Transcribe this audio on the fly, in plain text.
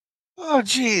Oh,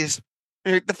 geez.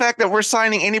 The fact that we're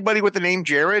signing anybody with the name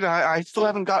Jared, I still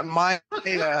haven't gotten my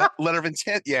letter of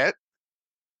intent yet.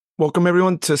 Welcome,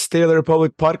 everyone, to State of the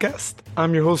Republic podcast.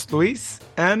 I'm your host, Luis,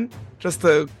 and just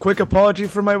a quick apology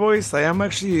for my voice. I am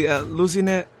actually losing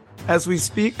it as we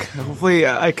speak. Hopefully,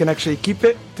 I can actually keep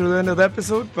it through the end of the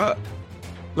episode, but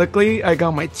luckily, I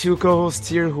got my two co-hosts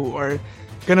here who are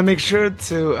going to make sure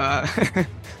to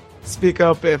speak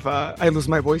up if I lose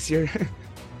my voice here.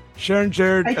 Sharon,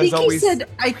 Jared, as always.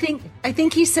 I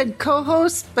think he said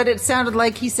co-host, but it sounded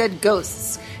like he said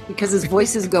ghosts because his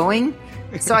voice is going.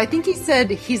 So I think he said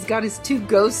he's got his two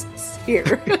ghosts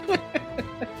here.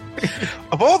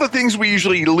 Of all the things we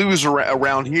usually lose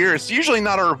around here, it's usually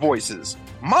not our voices.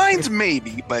 Mine's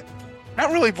maybe, but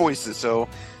not really voices. So,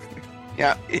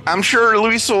 yeah, I'm sure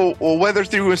Luis will weather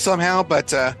through it somehow,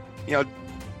 but,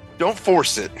 don't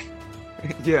force it.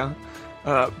 Yeah.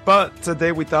 But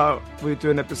today we thought we'd do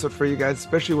an episode for you guys,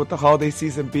 especially with the holiday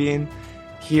season being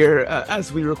here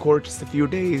as we record just a few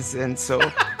days. And so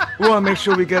we want to make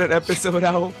sure we get an episode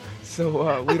out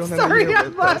so we don't have to hear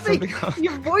something else.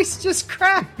 Your voice just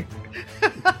cracked.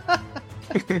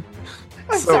 I'm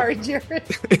sorry, Jared.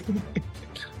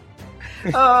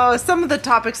 Some of the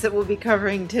topics that we'll be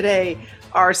covering today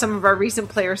are some of our recent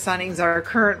player signings, our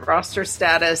current roster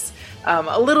status,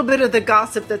 a little bit of the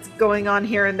gossip that's going on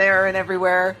here and there and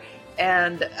everywhere.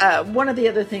 And one of the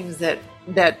other things that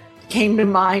came to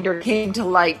mind or came to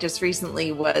light just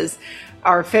recently was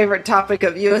our favorite topic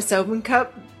of US Open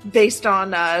Cup based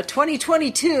on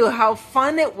 2022, how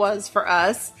fun it was for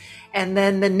us. And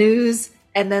then the news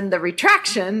and then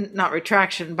the not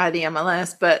retraction by the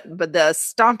MLS, but the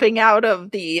stomping out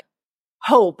of the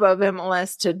hope of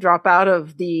MLS to drop out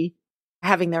of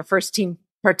having their first team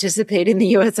participate in the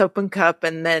US Open Cup,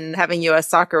 and then having US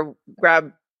Soccer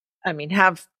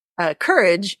have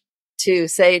courage to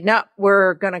say, no,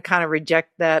 we're going to kind of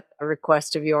reject that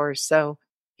request of yours. So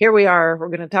here we are. We're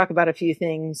going to talk about a few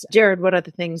things. Jared, what other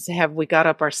things have we got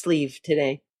up our sleeve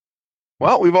today?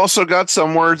 Well, we've also got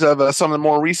some words of some of the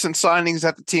more recent signings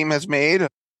that the team has made.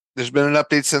 There's been an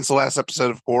update since the last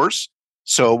episode, of course.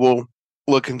 So we'll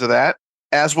look into that.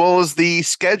 As well as the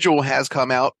schedule has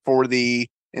come out for the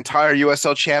entire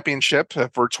USL Championship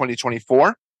for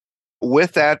 2024.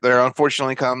 With that, there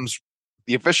unfortunately comes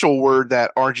the official word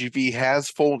that RGV has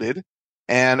folded.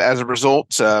 And as a result,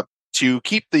 to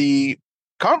keep the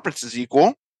conferences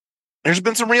equal, there's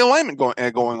been some realignment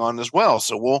going on as well.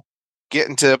 So we'll get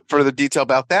into further detail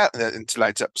about that in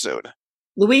tonight's episode.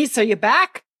 Luis, are you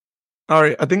back? All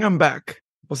right, I think I'm back.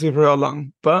 We'll see for how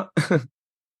long, but...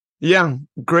 Yeah,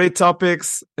 great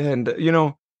topics. And,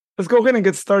 let's go ahead and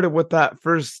get started with that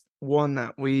first one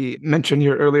that we mentioned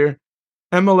here earlier.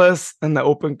 MLS and the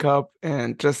Open Cup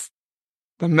and just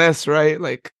the mess, right?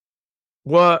 Like,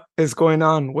 what is going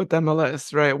on with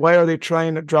MLS, right? Why are they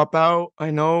trying to drop out? I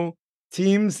know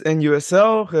teams in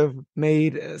USL have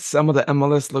made some of the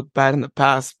MLS look bad in the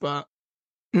past, but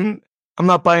I'm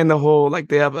not buying the whole,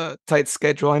 they have a tight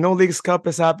schedule. I know Leagues Cup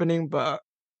is happening, but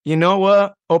you know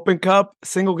what? Open Cup,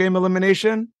 single game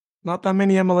elimination. Not that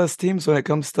many MLS teams when it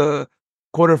comes to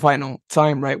quarterfinal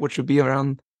time, right? Which would be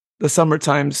around the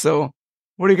summertime. So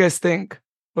what do you guys think?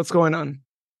 What's going on?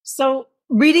 So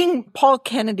reading Paul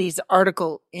Kennedy's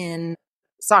article in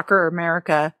Soccer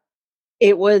America,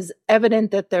 it was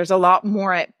evident that there's a lot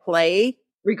more at play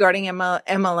regarding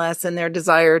MLS and their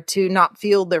desire to not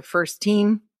field their first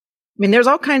team. I mean, there's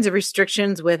all kinds of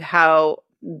restrictions with how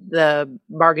the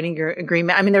bargaining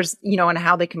agreement, there's, and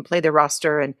how they can play their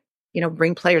roster and,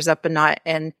 bring players up and not.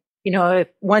 And, if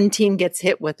one team gets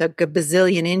hit with a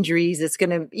bazillion injuries,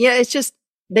 it's just,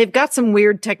 they've got some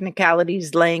weird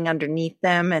technicalities laying underneath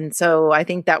them. And so I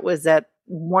think that was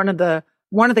one of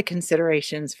the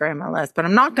considerations for MLS, but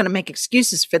I'm not going to make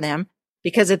excuses for them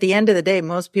because at the end of the day,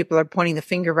 most people are pointing the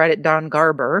finger right at Don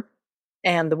Garber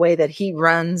and the way that he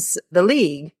runs the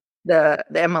league, the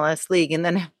MLS league. And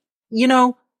then,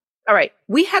 all right,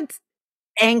 we had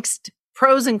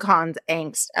pros and cons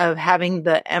angst of having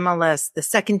the MLS, the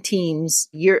second teams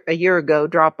a year ago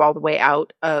drop all the way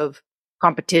out of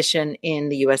competition in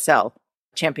the USL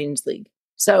Champions League.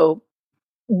 So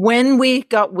when we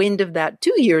got wind of that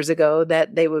 2 years ago,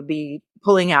 that they would be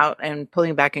pulling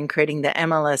back and creating the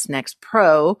MLS Next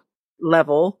Pro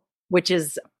level, which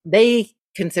is, they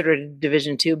consider it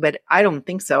Division 2, but I don't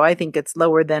think so. I think it's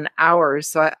lower than ours.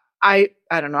 So I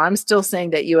don't know. I'm still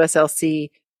saying that USLC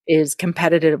is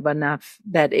competitive enough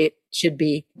that it should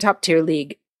be top tier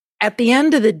league. At the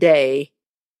end of the day,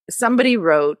 somebody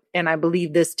wrote, and I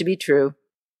believe this to be true,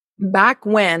 back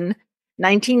when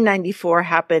 1994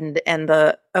 happened and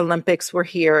the Olympics were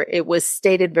here, it was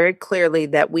stated very clearly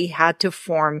that we had to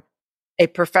form a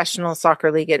professional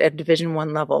soccer league at a Division I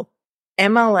level.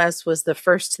 MLS was the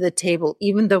first to the table,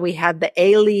 even though we had the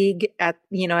A League at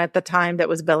the time that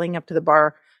was bellying up to the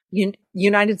bar.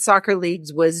 United Soccer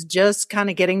Leagues was just kind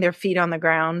of getting their feet on the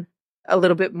ground a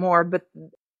little bit more, but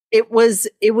it was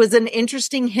an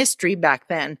interesting history back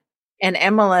then. And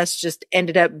MLS just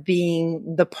ended up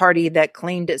being the party that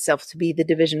claimed itself to be the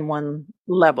Division I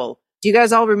level. Do you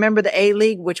guys all remember the A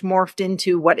League, which morphed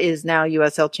into what is now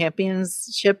USL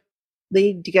Championship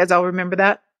League? Do you guys all remember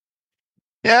that?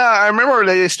 Yeah, I remember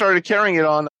they started carrying it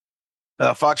on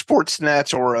Fox Sports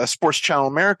Net or Sports Channel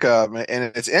America in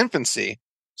its infancy.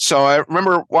 So I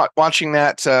remember watching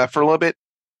that for a little bit.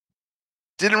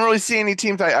 Didn't really see any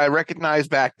teams I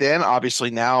recognized back then. Obviously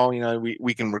now,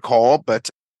 we can recall, but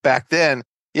back then,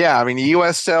 yeah, I mean, the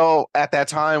USL at that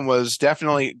time was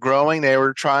definitely growing. They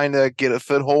were trying to get a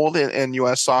foothold in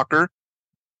U.S. soccer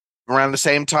around the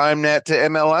same time that the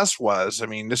MLS was. I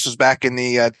mean, this was back in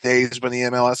the days when the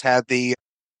MLS had the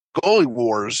goalie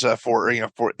wars for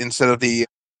instead of the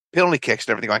penalty kicks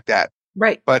and everything like that.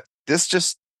 Right. But this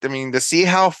just, I mean, to see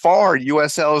how far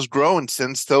USL has grown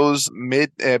since those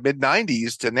mid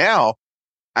 90s to now,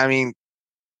 I mean,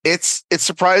 it's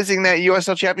surprising that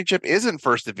USL Championship isn't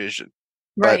first division.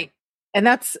 Right.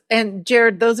 And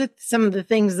Jared, those are some of the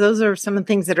things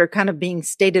that are kind of being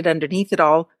stated underneath it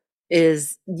all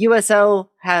is USL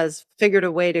has figured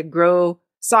a way to grow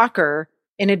soccer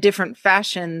in a different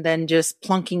fashion than just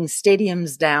plunking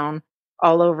stadiums down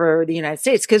all over the United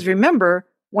States. Because remember,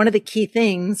 one of the key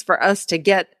things for us to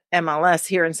get MLS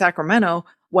here in Sacramento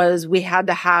was we had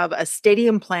to have a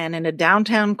stadium plan and a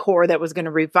downtown core that was going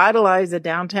to revitalize the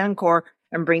downtown core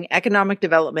and bring economic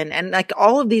development and like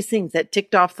all of these things that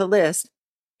ticked off the list.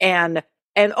 And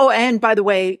by the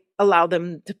way, allow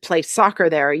them to play soccer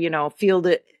there, field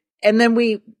it. And then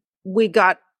we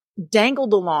got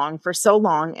dangled along for so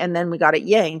long, and then we got it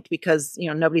yanked because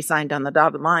nobody signed on the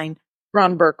dotted line.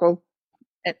 Ron Burkle,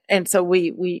 and so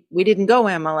we didn't go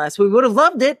MLS. We would have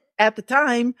loved it at the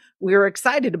time. We were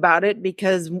excited about it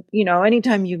because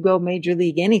anytime you go major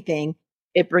league anything,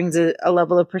 it brings a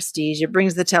level of prestige. It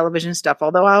brings the television stuff.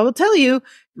 Although I will tell you,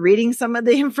 reading some of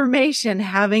the information,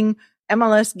 having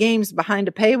MLS games behind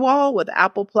a paywall with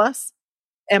Apple Plus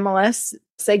MLS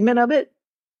segment of it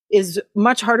is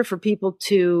much harder for people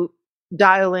to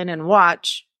dial in and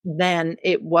watch than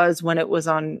it was when it was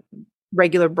on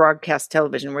regular broadcast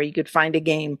television, where you could find a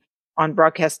game on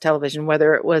broadcast television,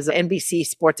 whether it was NBC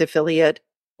sports affiliate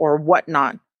or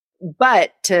whatnot.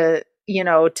 But to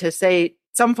say,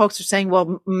 some folks are saying,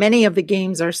 well, many of the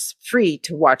games are free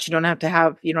to watch. You don't have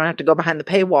to go behind the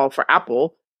paywall for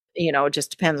Apple. It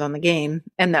just depends on the game,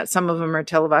 and that some of them are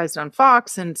televised on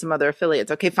Fox and some other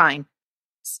affiliates. Okay, fine.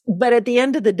 But at the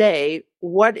end of the day,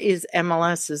 what is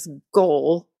MLS's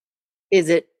goal? Is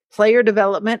it player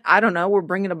development? I don't know. We're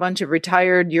bringing a bunch of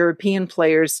retired European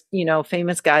players,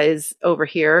 famous guys over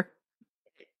here.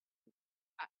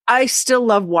 I still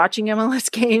love watching MLS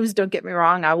games. Don't get me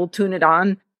wrong. I will tune it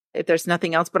on if there's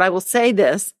nothing else. But I will say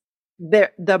this,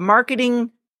 the marketing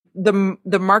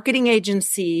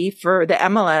agency for the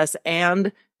MLS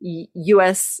and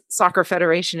U.S. Soccer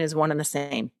Federation is one and the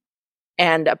same.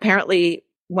 And apparently,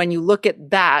 when you look at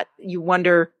that, you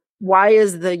wonder, why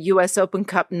is the U.S. Open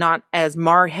Cup not as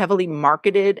heavily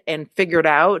marketed and figured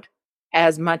out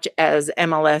as much as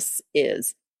MLS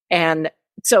is? And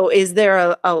so is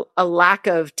there a lack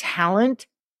of talent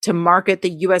to market the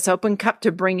U.S. Open Cup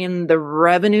to bring in the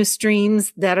revenue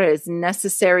streams that is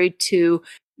necessary to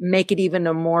make it even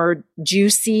a more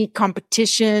juicy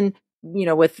competition,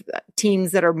 with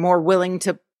teams that are more willing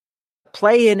to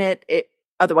play in it,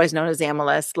 otherwise known as the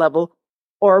MLS level?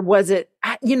 Or was it,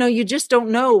 you just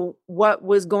don't know what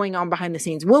was going on behind the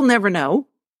scenes. We'll never know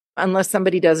unless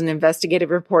somebody does an investigative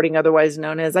reporting, otherwise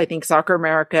known as, I think, Soccer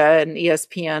America and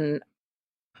ESPN.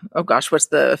 Oh gosh, what's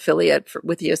the affiliate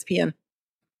with ESPN?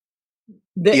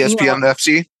 ESPN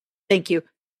FC. Thank you.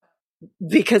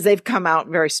 Because they've come out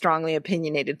very strongly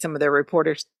opinionated, some of their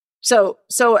reporters. So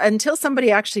until somebody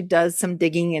actually does some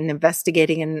digging and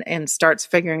investigating and starts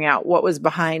figuring out what was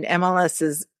behind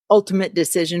MLS's ultimate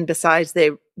decision, besides they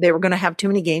were going to have too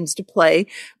many games to play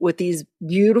with these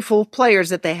beautiful players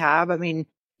that they have. I mean,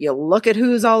 you look at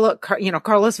who's all,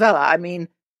 Carlos Vela. I mean,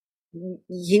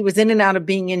 he was in and out of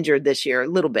being injured this year a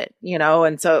little bit,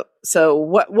 and so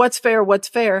what's fair? What's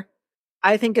fair?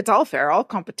 I think it's all fair. All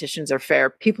competitions are fair.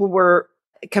 People were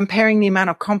comparing the amount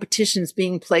of competitions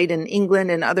being played in England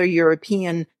and other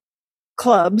European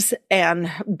clubs,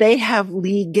 and they have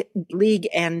league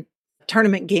and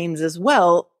tournament games as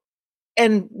well,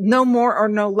 and no more or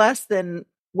no less than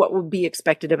what would be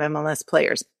expected of MLS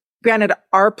players. Granted,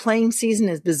 our playing season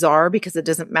is bizarre because it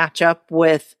doesn't match up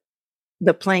with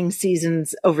the playing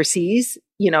seasons overseas.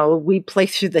 We play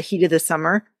through the heat of the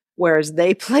summer, whereas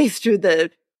they play through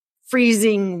the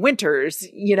freezing winters,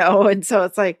 and so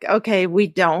it's like, okay, we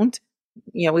don't,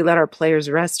 we let our players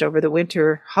rest over the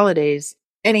winter holidays.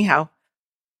 Anyhow,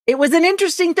 it was an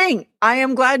interesting thing. I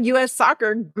am glad U.S.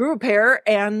 Soccer grew a pair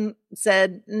and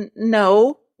said,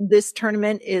 no, this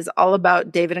tournament is all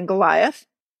about David and Goliath,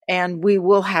 and we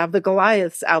will have the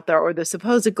Goliaths out there, or the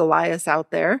supposed Goliaths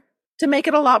out there, to make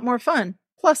it a lot more fun.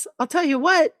 Plus, I'll tell you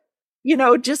what,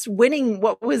 just winning,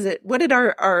 what was it? What did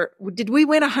did we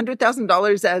win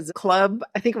 $100,000 as a club?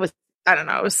 I think it was, I don't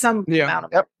know, it was some amount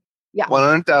of it. Yeah.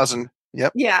 100,000.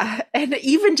 Yep. Yeah. And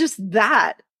even just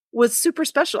that was super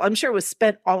special. I'm sure it was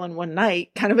spent all in one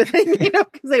night kind of a thing,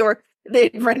 because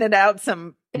they rented out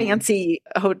some fancy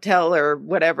hotel or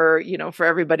whatever, for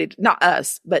everybody, not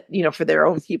us, but, for their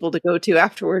own people to go to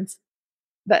afterwards.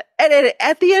 But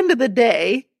at the end of the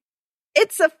day,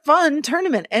 it's a fun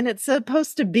tournament and it's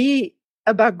supposed to be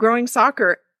about growing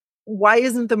soccer. Why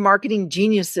isn't the marketing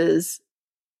geniuses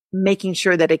making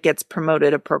sure that it gets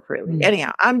promoted appropriately?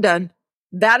 Anyhow, I'm done.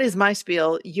 That is my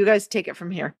spiel. You guys take it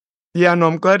from here. Yeah, no,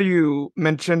 I'm glad you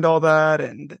mentioned all that.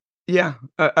 And yeah,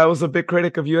 I was a big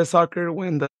critic of U.S. Soccer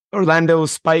when the Orlando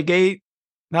Spygate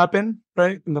happened,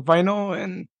 right, in the final.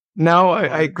 And now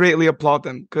I greatly applaud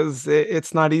them because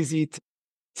it's not easy to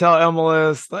tell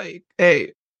MLS, like,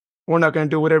 hey, we're not going to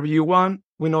do whatever you want.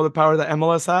 We know the power that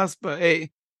MLS has, but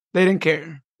hey, they didn't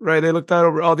care, right? They looked out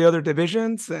over all the other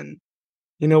divisions, and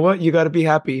you know what? You got to be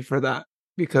happy for that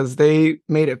because they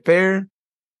made it fair.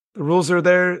 The rules are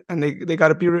there, and they got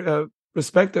to be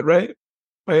respected, right,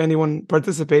 by anyone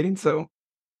participating. So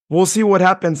we'll see what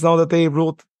happens now that they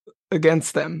ruled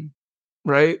against them,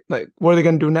 right? Like, what are they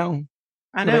going to do now?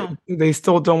 I know. They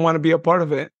still don't want to be a part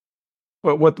of it.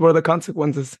 But what are the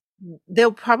consequences?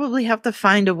 They'll probably have to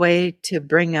find a way to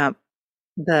bring up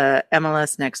the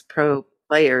MLS Next Pro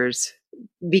players,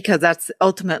 because that's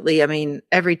ultimately, I mean,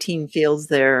 every team fields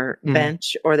their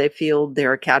bench or they field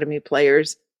their academy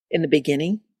players in the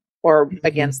beginning or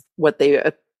against what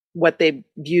they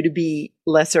view to be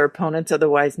lesser opponents,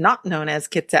 otherwise not known as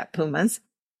Kitsap Pumas.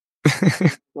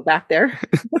 Go back there.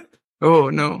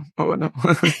 Oh no.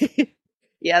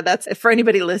 Yeah, that's, for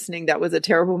anybody listening, that was a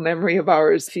terrible memory of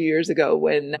ours a few years ago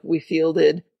when we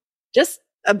fielded just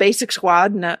a basic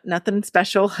squad, nothing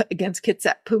special against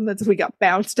Kitsap Pumas. We got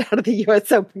bounced out of the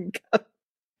U.S. Open Cup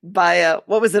by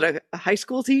what was it, a high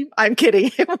school team? I'm kidding.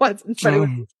 It wasn't.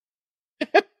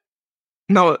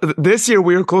 No, this year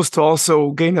we were close to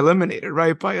also getting eliminated,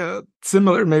 right, by a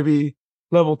similar maybe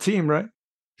level team, right?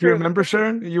 Do you remember,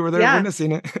 Sharon? You were there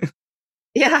witnessing it.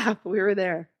 Yeah, we were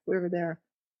there.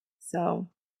 So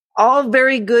all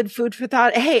very good food for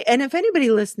thought. Hey, and if anybody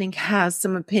listening has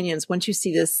some opinions, once you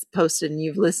see this posted and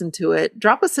you've listened to it,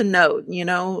 drop us a note,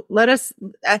 let us,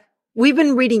 we've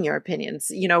been reading your opinions,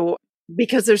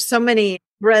 because there's so many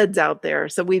threads out there.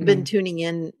 So we've been tuning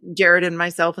in, Jared and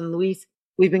myself and Luis,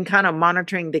 we've been kind of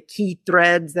monitoring the key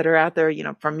threads that are out there,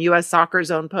 from U.S.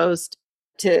 Soccer's own post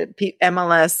to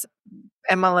MLS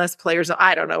players.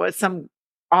 I don't know, it's some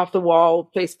off the wall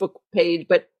Facebook page,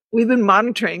 but we've been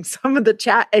monitoring some of the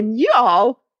chat, and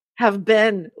y'all have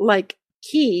been like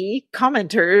key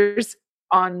commenters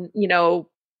on,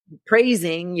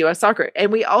 praising U.S. Soccer.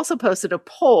 And we also posted a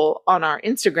poll on our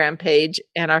Instagram page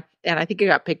and I think it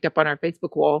got picked up on our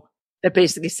Facebook wall that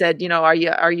basically said,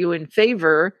 are you in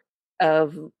favor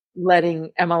of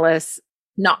letting MLS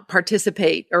not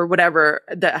participate or whatever,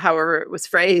 however it was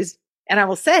phrased? And I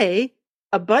will say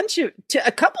a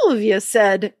couple of you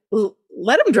said,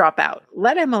 let them drop out.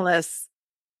 Let MLS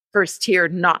first tier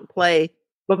not play.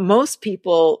 But most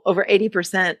people, over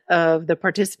 80% of the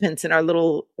participants in our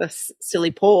little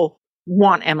silly poll,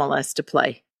 want MLS to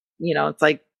play. It's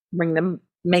like,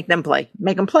 make them play.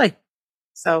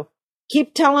 So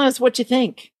keep telling us what you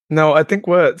think. No, I think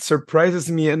what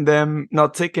surprises me in them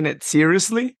not taking it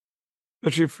seriously,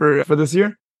 especially for this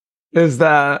year, is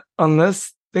that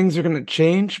unless things are going to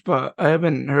change, but I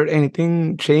haven't heard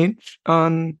anything change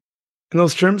in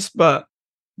those terms, but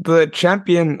the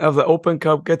champion of the Open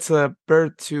Cup gets a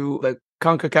berth to the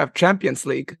CONCACAF Champions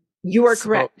League. You are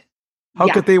correct. How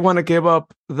could they want to give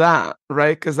up that,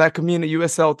 right? Because that could mean a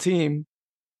USL team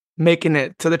making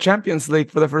it to the Champions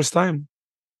League for the first time,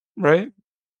 right?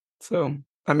 So,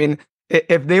 I mean,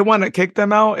 if they want to kick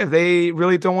them out, if they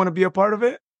really don't want to be a part of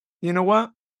it, you know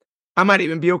what? I might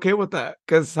even be okay with that,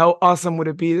 because how awesome would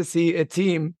it be to see a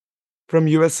team from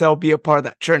USL be a part of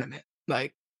that tournament?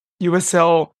 Like,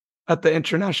 USL at the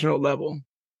international level.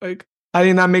 Like, I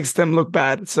think that makes them look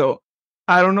bad. So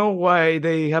I don't know why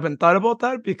they haven't thought about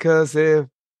that, because if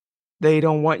they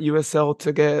don't want USL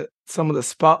to get some of the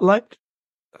spotlight,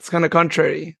 that's kind of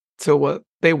contrary to what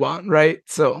they want, right?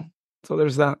 So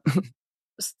there's that.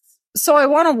 So I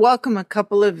want to welcome a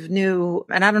couple of new,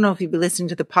 and I don't know if you've been listening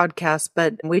to the podcast,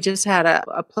 but we just had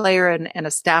a player and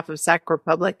a staff of Sac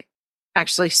Republic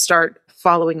actually start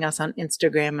following us on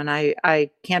Instagram. And I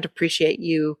can't appreciate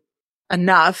you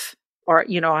enough, or,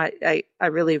 I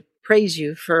really praise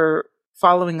you for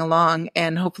following along,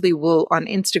 and hopefully we'll on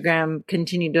Instagram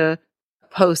continue to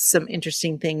post some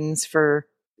interesting things for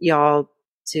y'all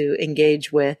to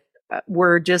engage with.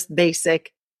 We're just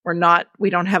basic. We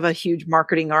don't have a huge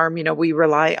marketing arm. We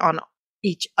rely on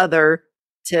each other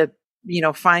to,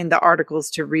 find the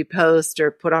articles to repost or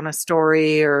put on a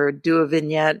story or do a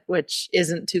vignette, which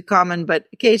isn't too common, but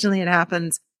occasionally it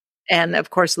happens. And of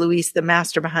course, Luis, the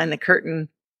master behind the curtain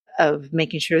of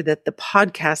making sure that the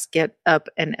podcasts get up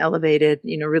and elevated,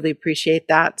 really appreciate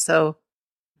that. So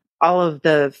all of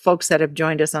the folks that have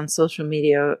joined us on social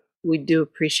media, we do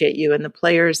appreciate you. And the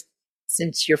players,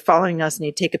 since you're following us and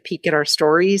you take a peek at our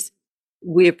stories,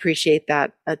 we appreciate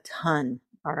that a ton.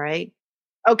 All right.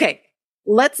 Okay.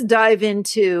 Let's dive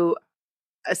into,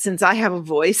 since I have a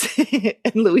voice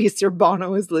and Luis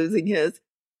Urbano is losing his,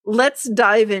 let's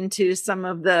dive into some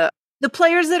of the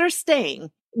players that are staying.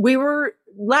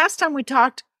 Last time we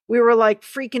talked, we were like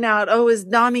freaking out. Oh, is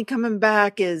Nami coming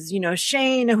back? Is,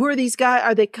 Shane? Who are these guys?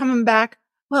 Are they coming back?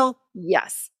 Well,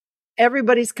 yes.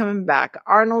 Everybody's coming back.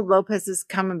 Arnold Lopez is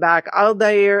coming back.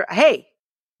 Aldair. Hey,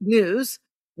 news.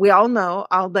 We all know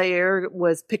Aldair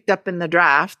was picked up in the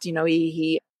draft.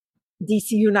 He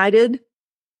DC United.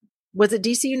 Was it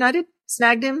DC United?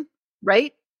 Snagged him,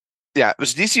 right? Yeah, it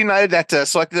was DC United that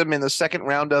selected him in the second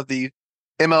round of the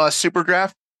MLS Super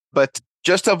Draft. But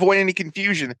just to avoid any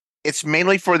confusion, it's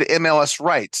mainly for the MLS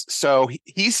rights. So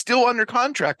he's still under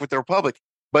contract with the Republic.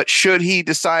 But should he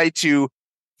decide to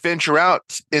venture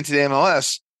out into the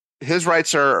MLS, his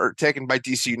rights are taken by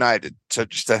DC United. So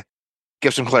just to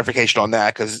give some clarification on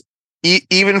that, because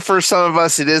even for some of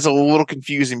us, it is a little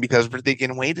confusing because we're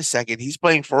thinking, wait a second, he's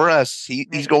playing for us.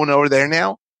 He's going over there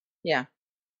now. Yeah.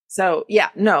 So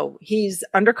no, he's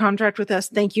under contract with us.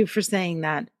 Thank you for saying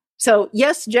that. So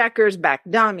yes, Jacker's back.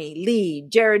 Dami, Lee,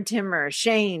 Jared Timmer,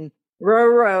 Shane,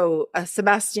 Roro,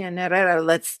 Sebastian Herrera.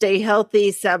 Let's stay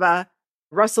healthy, Seba.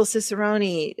 Russell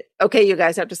Cicerone. Okay, you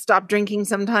guys have to stop drinking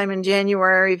sometime in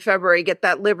January, February, get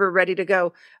that liver ready to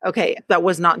go. Okay, that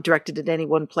was not directed at any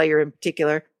one player in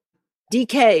particular.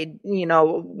 DK,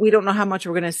 we don't know how much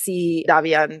we're going to see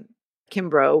Davian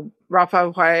Kimbrough.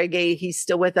 Rafa Huarege, he's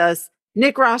still with us.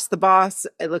 Nick Ross, the boss.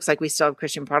 It looks like we still have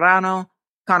Christian Parano.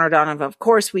 Connor Donovan, of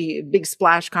course, big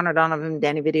splash. Connor Donovan,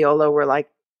 Danny Vitiolo were like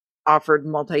offered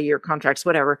multi-year contracts,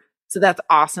 whatever. So that's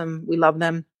awesome. We love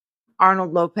them.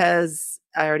 Arnold Lopez,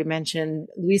 I already mentioned.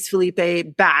 Luis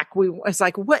Felipe, back. It's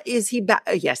like, what is he back?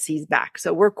 Yes, he's back.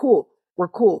 So we're cool.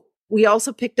 We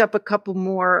also picked up a couple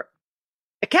more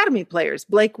academy players,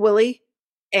 Blake Willie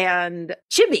and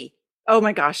Chibi. Oh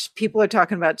my gosh, people are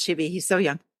talking about Chibi. He's so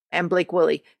young. And Blake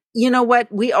Willie. You know what?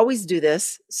 We always do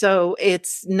this, so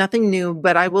it's nothing new,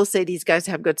 but I will say these guys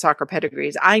have good soccer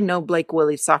pedigrees. I know Blake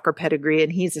Willie's soccer pedigree,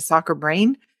 and he's a soccer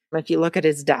brain. If you look at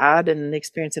his dad and the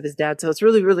experience of his dad. So it's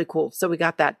really, really cool. So we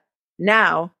got that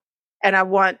now. And I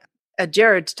want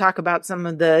Jared to talk about some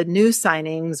of the new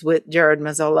signings with Jared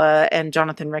Mazzola and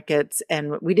Jonathan Ricketts.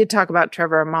 And we did talk about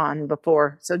Trevor Amon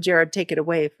before. So Jared, take it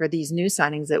away for these new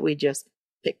signings that we just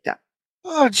picked up.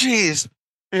 Oh, geez.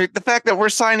 The fact that we're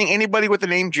signing anybody with the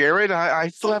name Jared, I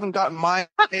still haven't gotten my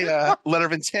letter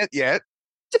of intent yet.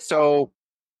 So,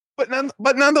 but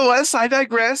nonetheless, I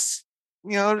digress.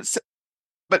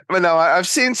 But no, I've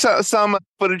seen some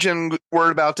footage and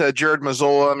word about Jared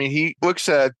Mazzola. I mean, he looks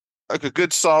like a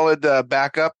good, solid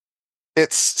backup.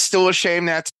 It's still a shame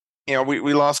that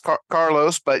we lost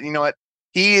Carlos, but you know what?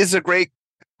 He is a great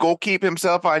goalkeeper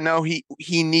himself. I know he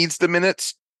needs the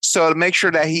minutes, so to make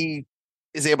sure that he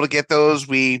is able to get those,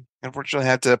 we unfortunately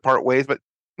had to part ways, but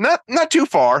not too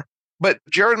far. But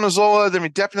Jared Mazzola, I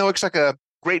mean, definitely looks like a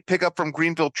great pickup from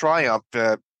Greenville Triumph.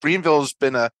 Greenville's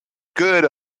been a good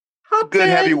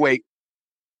heavyweight.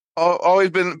 Always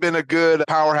been a good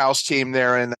powerhouse team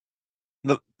there in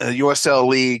the USL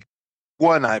League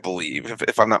 1, I believe,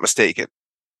 if I'm not mistaken,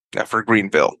 for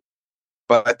Greenville.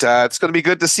 But it's going to be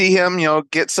good to see him,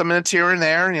 get some minutes here and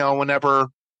there, whenever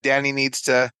Danny needs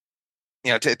to,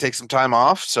 take some time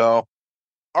off. So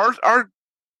our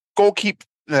goalkeep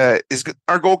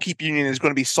our goalkeep union is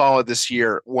going to be solid this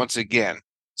year once again.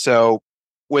 So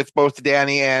with both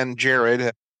Danny and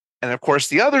Jared, and of course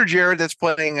the other Jared that's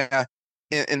playing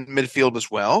in midfield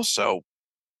as well. So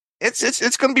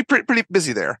it's going to be pretty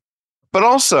busy there. But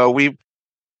also, we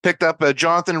picked up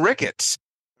Jonathan Ricketts,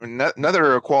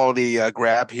 another quality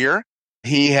grab here.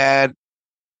 He had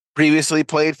previously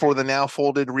played for the now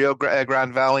folded Rio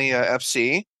Grande Valley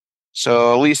FC.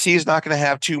 So at least he's not going to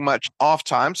have too much off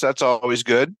time. So that's always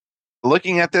good.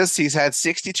 Looking at this, he's had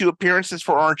 62 appearances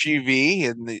for RGV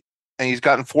and he's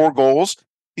gotten 4 goals.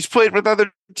 He's played with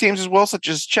other teams as well, such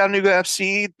as Chattanooga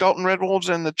FC, Dalton Red Wolves,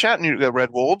 and the Chattanooga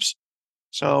Red Wolves.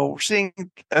 So we're seeing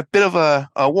a bit of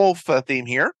a wolf theme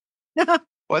here.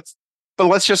 But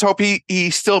let's just hope he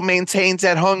still maintains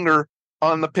that hunger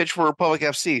on the pitch for Republic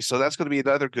FC. So that's going to be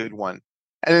another good one.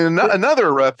 And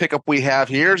another pickup we have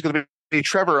here is going to be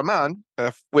Trevor Amon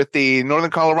with the Northern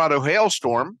Colorado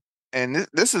Hailstorm. And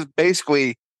this is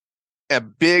basically a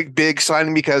big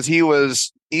signing because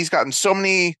he's gotten so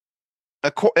many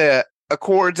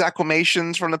accords,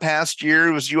 acclamations from the past year.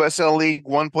 It was USL League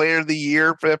 1 Player of the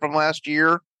Year from last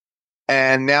year.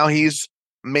 And now he's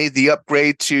made the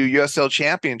upgrade to USL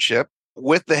Championship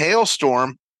with the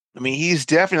Hailstorm. I mean, he's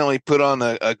definitely put on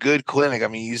a good clinic. I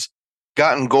mean, he's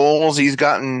gotten goals, he's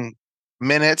gotten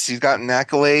minutes, he's gotten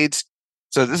accolades.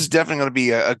 So this is definitely going to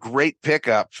be a great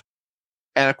pickup.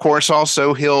 And of course,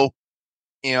 also he'll,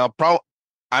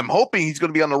 I'm hoping he's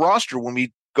going to be on the roster when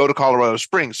we go to Colorado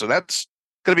Springs. So that's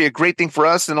going to be a great thing for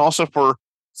us and also for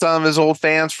some of his old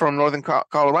fans from Northern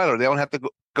Colorado. They don't have to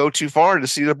go too far to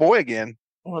see their boy again.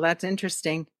 Well, that's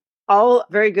interesting. All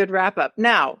very good wrap up.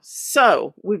 Now,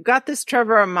 so we've got this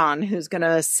Trevor Amon who's going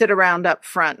to sit around up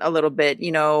front a little bit.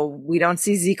 We don't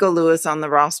see Zico Lewis on the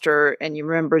roster. And you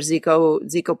remember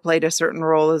Zico played a certain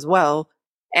role as well.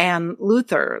 And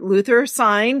Luther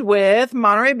signed with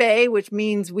Monterey Bay, which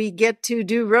means we get to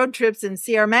do road trips and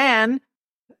see our man.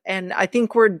 And I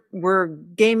think we're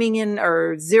gaming in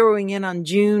or zeroing in on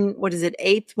June,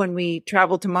 8th when we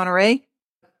travel to Monterey.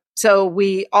 So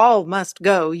we all must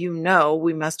go,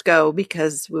 we must go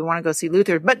because we want to go see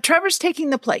Luther. But Trevor's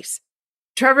taking the place.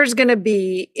 Trevor's going to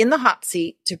be in the hot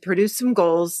seat to produce some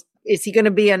goals. Is he going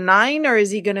to be a 9 or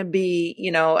is he going to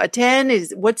be, a 10?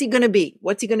 What's he going to be?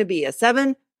 What's he going to be? A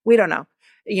 7? We don't know.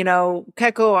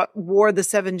 Keko wore the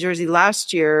 7 jersey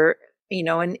last year,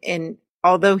 and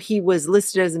although he was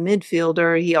listed as a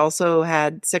midfielder, he also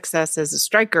had success as a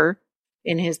striker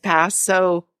in his past.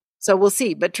 So we'll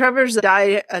see. But Trevor's a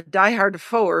diehard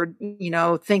forward,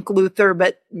 think Luther,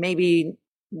 but maybe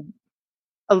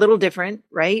a little different,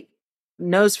 right?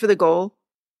 Nose for the goal.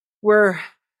 We're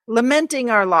lamenting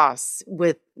our loss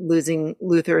with losing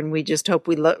Luther, and we just hope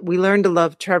we learn to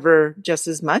love Trevor just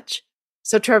as much.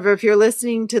 So Trevor, if you're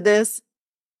listening to this,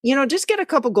 just get a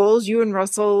couple goals, you and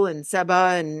Russell and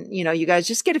Seba and, you guys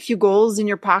just get a few goals in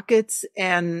your pockets.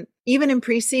 And even in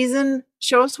preseason,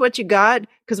 show us what you got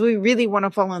because we really want to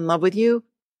fall in love with you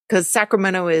because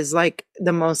Sacramento is like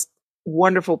the most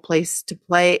wonderful place to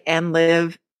play and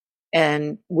live.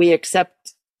 And we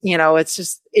accept,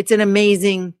 it's an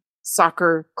amazing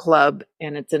soccer club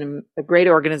and it's a great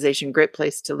organization, great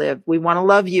place to live. We want to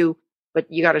love you,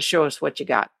 but you got to show us what you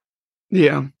got.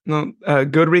 Yeah, no,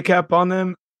 good recap on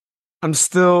them. I'm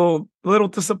still a little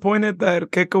disappointed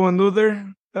that Keko and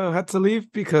Luther had to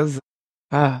leave because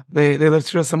they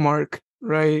left us a mark,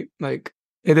 right? Like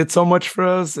they did so much for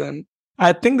us, and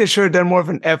I think they should have done more of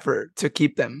an effort to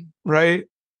keep them, right?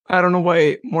 I don't know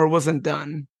why more wasn't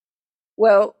done.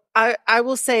 Well, I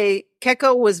will say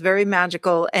Keko was very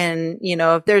magical, and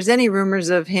if there's any rumors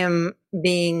of him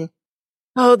being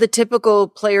the typical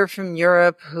player from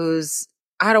Europe who's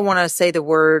I don't want to say the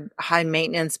word high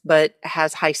maintenance, but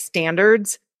has high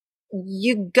standards.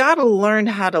 You got to learn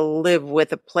how to live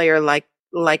with a player like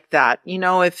that.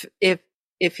 If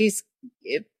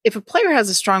a player has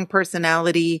a strong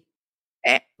personality,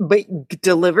 but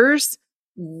delivers,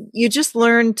 you just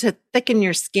learn to thicken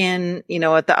your skin,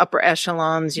 at the upper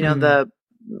echelons, the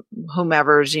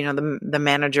whomevers, the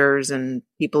managers and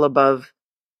people above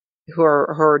who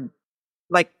are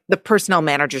like the personnel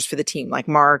managers for the team, like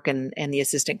Mark and the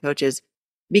assistant coaches,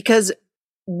 because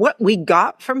what we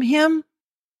got from him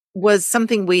was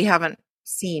something we haven't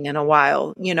seen in a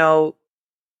while.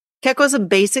 Keko's a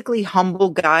basically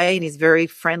humble guy and he's very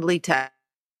friendly to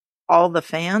all the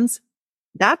fans.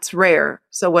 That's rare.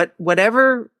 So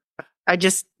whatever, I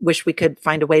just wish we could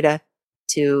find a way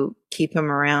to keep him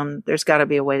around. There's got to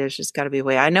be a way. There's just got to be a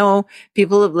way. I know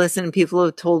people have listened. People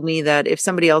have told me that if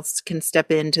somebody else can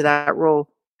step into that role,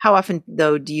 how often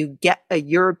though do you get a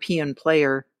European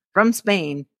player from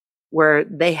Spain where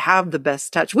they have the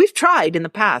best touch? We've tried in the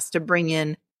past to bring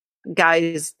in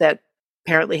guys that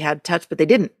apparently had touch, but they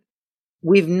didn't.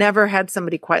 We've never had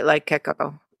somebody quite like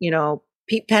Keko.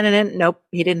 Pete Pennant, nope,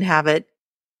 he didn't have it.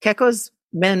 Keko's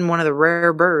been one of the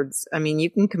rare birds. I mean, you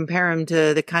can compare him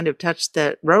to the kind of touch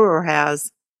that Roro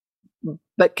has,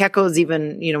 but Keko's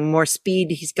even, more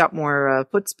speed. He's got more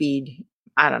foot speed.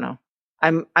 I don't know.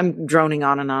 I'm droning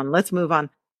on and on. Let's move on.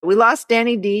 We lost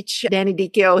Danny Deach. Danny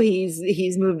Dicchio,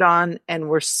 he's moved on, and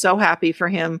we're so happy for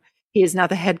him. He is now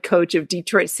the head coach of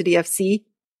Detroit City FC.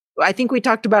 I think we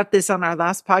talked about this on our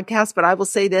last podcast, but I will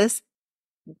say this.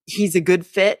 He's a good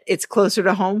fit. It's closer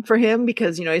to home for him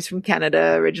because, he's from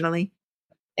Canada originally.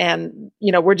 And,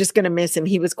 we're just going to miss him.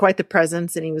 He was quite the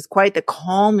presence, and he was quite the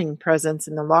calming presence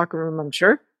in the locker room, I'm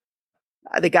sure.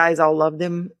 The guys all loved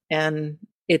him, and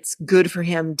it's good for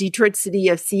him. Detroit City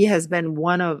FC has been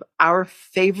one of our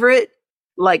favorite,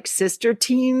 sister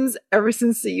teams ever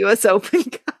since the U.S. Open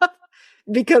Cup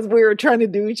because we were trying to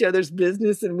do each other's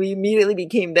business, and we immediately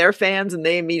became their fans, and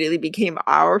they immediately became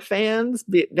our fans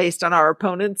based on our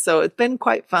opponents. So it's been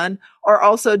quite fun. Or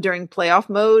also during playoff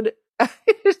mode,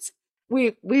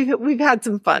 We've had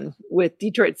some fun with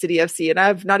Detroit City FC, and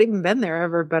I've not even been there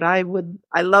ever, but I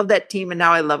love that team, and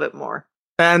now I love it more.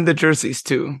 And the jerseys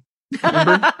too.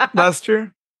 Remember last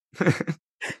year?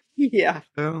 Yeah.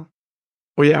 Well,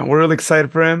 yeah, we're really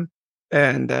excited for him.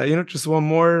 And, just one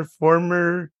more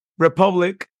former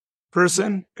Republic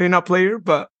person, not player,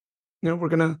 but, we're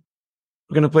going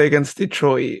to play against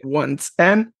Detroit once.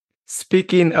 And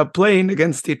speaking of playing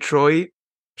against Detroit,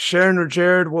 Sharon or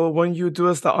Jared, will you do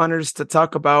us the honors to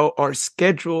talk about our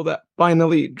schedule that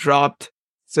finally dropped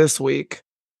this week?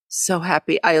 So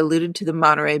happy. I alluded to the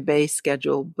Monterey Bay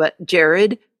schedule, but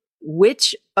Jared,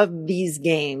 which of these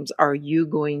games are you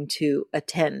going to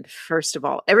attend? First of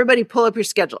all, everybody pull up your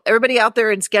schedule. Everybody out there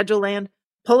in schedule land,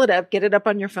 pull it up, get it up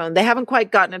on your phone. They haven't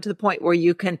quite gotten it to the point where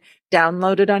you can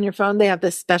download it on your phone. They have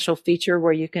this special feature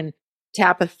where you can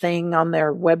tap a thing on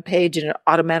their webpage and it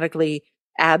automatically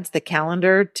adds the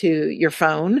calendar to your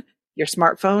phone, your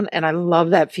smartphone. And I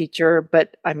love that feature,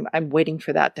 but I'm waiting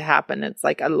for that to happen. It's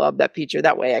I love that feature.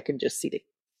 That way I can just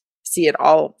see it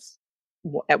all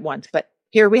at once. But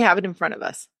here we have it in front of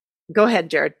us. Go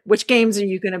ahead, Jared. Which games are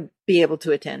you going to be able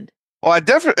to attend?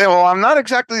 Well, I'm not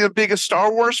exactly the biggest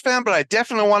Star Wars fan, but I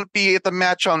definitely want to be at the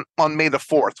match on May the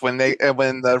 4th when the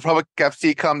Republic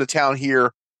FC come to town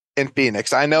here in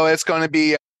Phoenix. I know it's going to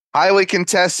be highly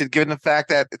contested given the fact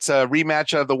that it's a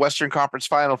rematch of the Western Conference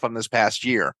Final from this past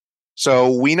year.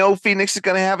 So we know Phoenix is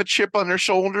going to have a chip on their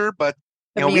shoulder, but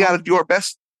we got to do our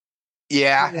best.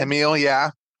 Yeah, Emil,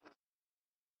 yeah.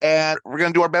 And we're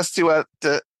going to do our best to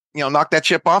knock that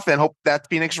chip off and hope that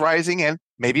Phoenix Rising and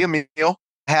maybe Emil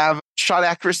have shot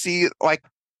accuracy like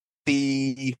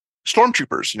the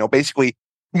Stormtroopers, basically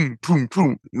boom, boom,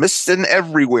 boom, missing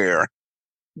everywhere.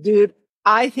 Dude,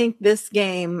 I think this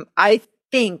game,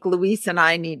 Luis and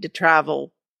I need to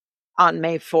travel on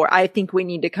May 4th. I think we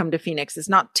need to come to Phoenix. It's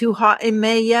not too hot in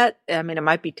May yet. I mean, it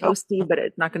might be toasty, but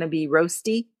it's not going to be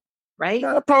roasty, right?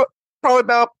 Probably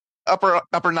about upper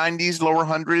 90s, lower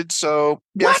hundreds. So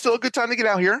yeah, still a good time to get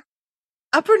out here.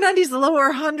 Upper 90s,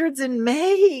 lower hundreds in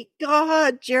May.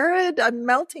 God, Jared, I'm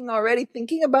melting already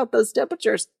thinking about those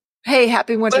temperatures. Hey,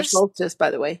 happy winter solstice,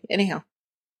 by the way. Anyhow.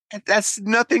 That's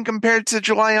nothing compared to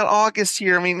July and August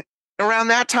here. I mean, around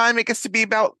that time, it gets to be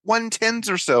about 110s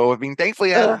or so. I mean,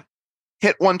 thankfully, I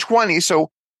hit 120.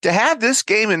 So to have this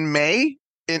game in May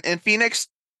in Phoenix,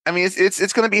 I mean,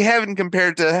 it's going to be heaven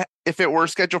compared to if it were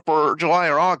scheduled for July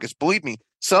or August. Believe me,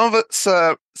 some of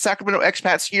us Sacramento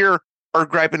expats here are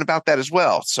griping about that as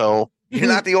well. So you're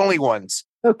not the only ones.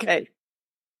 Okay.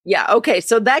 Yeah. Okay.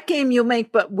 So that game you'll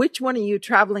make, but which one are you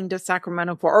traveling to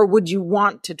Sacramento for? Or would you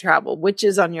want to travel? Which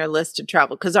is on your list to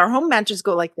travel? Because our home matches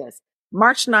go like this.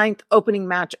 March 9th, opening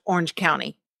match, Orange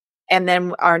County. And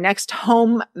then our next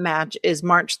home match is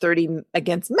March 30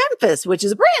 against Memphis, which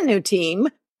is a brand new team.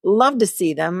 Love to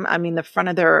see them. I mean, the front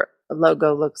of their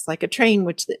logo looks like a train,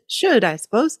 which it should, I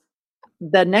suppose.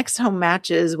 The next home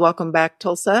match is Welcome Back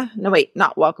Tulsa. No, wait,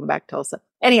 not Welcome Back Tulsa.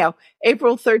 Anyhow,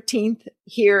 April 13th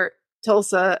here,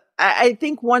 Tulsa. I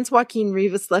think once Joaquin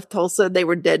Rivas left Tulsa, they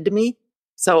were dead to me.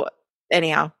 So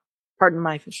anyhow, pardon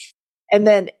my... And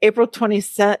then April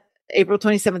 27th,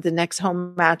 the next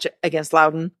home match against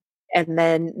Loudoun. And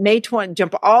then May 20th,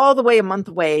 jump all the way a month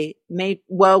away.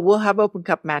 We'll have Open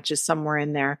Cup matches somewhere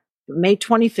in there. May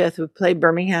 25th, we play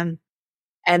Birmingham.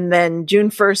 And then June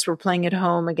 1st, we're playing at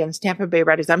home against Tampa Bay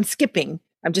Raiders. I'm skipping.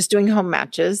 I'm just doing home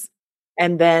matches.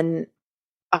 And then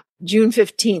June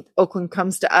 15th, Oakland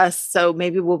comes to us. So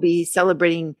maybe we'll be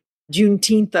celebrating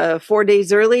Juneteenth 4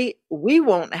 days early. We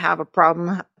won't have a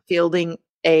problem fielding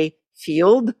a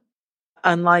field,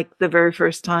 unlike the very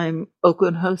first time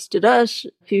Oakland hosted us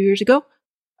a few years ago,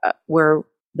 where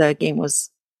the game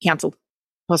was canceled,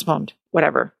 postponed,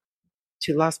 whatever,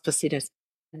 to Las Positas.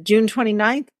 June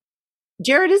 29th.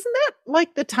 Jared, isn't that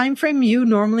like the time frame you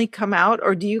normally come out,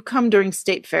 or do you come during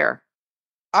State Fair?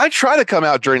 I try to come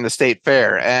out during the state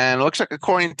fair, and it looks like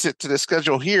according to the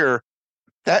schedule here,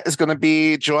 that is going to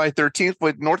be July 13th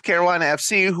with North Carolina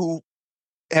FC, who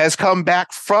has come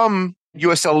back from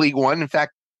USL League One. In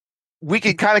fact, we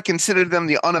could kind of consider them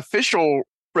the unofficial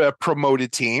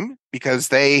promoted team because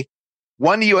they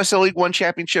won the USL League One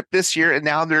championship this year, and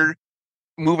now they're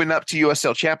moving up to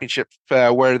USL Championship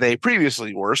where they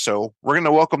previously were. So we're going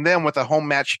to welcome them with a home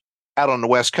match out on the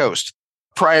West Coast.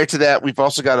 Prior to that, we've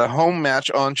also got a home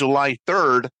match on July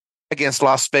 3rd against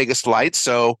Las Vegas Lights.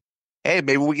 So, hey,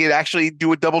 maybe we could actually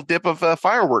do a double dip of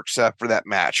fireworks for that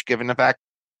match, given the fact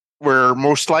we're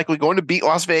most likely going to beat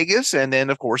Las Vegas and then,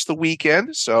 of course, the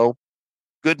weekend. So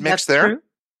good mix there. True.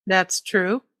 That's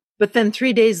true. But then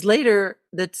 3 days later,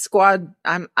 the squad,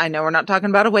 I know we're not talking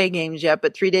about away games yet,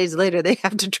 but 3 days later, they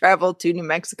have to travel to New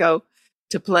Mexico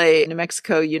to play New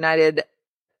Mexico United,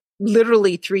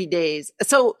 literally 3 days.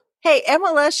 So, hey,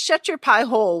 MLS, shut your pie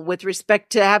hole with respect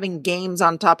to having games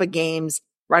on top of games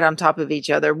right on top of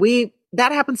each other.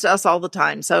 That happens to us all the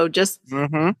time. So just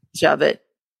shove it,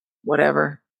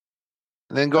 whatever.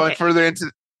 And then going further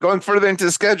into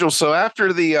the schedule. So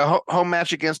after the home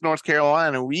match against North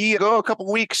Carolina, we go a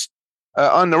couple weeks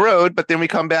on the road, but then we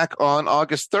come back on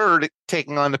August 3rd,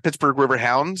 taking on the Pittsburgh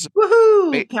Riverhounds.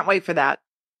 Woohoo! Can't wait for that.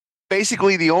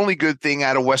 Basically the only good thing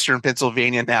out of Western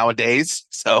Pennsylvania nowadays.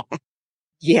 So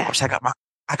yeah, of course I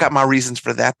got my reasons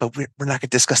for that, but we're not going to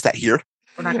discuss that here.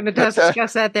 We're not going to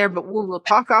discuss that there, but we'll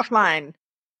talk offline.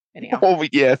 Anyhow. Oh,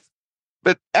 yes.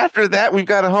 But after that, we've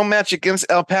got a home match against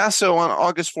El Paso on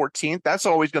August 14th. That's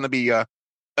always going to be a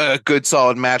good,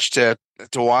 solid match to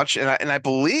watch. And I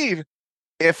believe,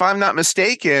 if I'm not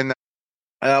mistaken,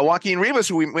 Joaquin Rivas,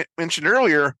 who we mentioned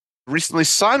earlier, recently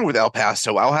signed with El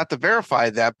Paso. I'll have to verify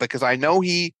that because I know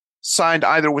he signed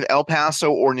either with El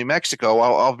Paso or New Mexico.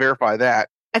 I'll verify that.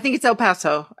 I think it's El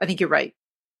Paso. I think you're right.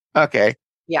 Okay.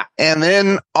 Yeah. And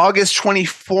then August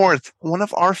 24th, one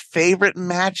of our favorite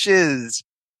matches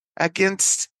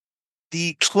against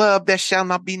the club that shall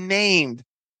not be named,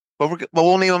 but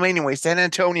we'll name them anyway. San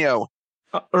Antonio.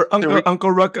 Or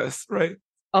Uncle Ruckus, right?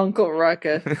 Uncle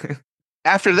Ruckus.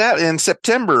 After that, in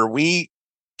September, we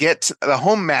get the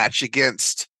home match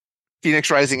against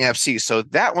Phoenix Rising FC. So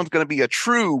that one's going to be a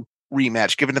true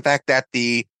rematch, given the fact that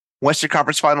the Western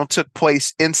Conference Final took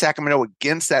place in Sacramento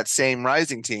against that same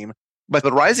Rising team. But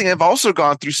the Rising have also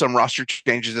gone through some roster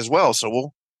changes as well. So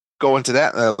we'll go into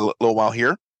that in a little while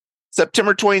here.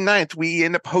 September 29th, we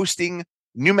end up hosting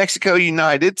New Mexico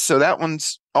United. So that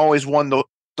one's always one to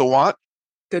watch.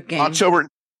 Good game. October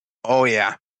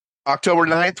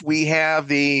 9th, we have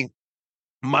the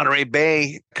Monterey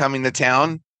Bay coming to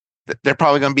town. They're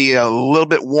probably going to be a little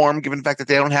bit warm, given the fact that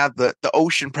they don't have the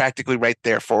ocean practically right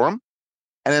there for them.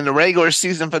 And then the regular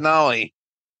season finale,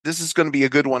 this is going to be a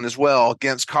good one as well,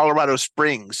 against Colorado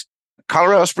Springs.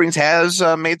 Colorado Springs has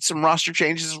made some roster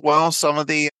changes as well. Some of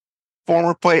the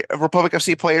former Republic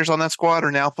FC players on that squad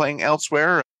are now playing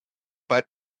elsewhere, but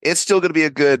it's still going to be a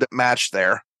good match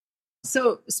there.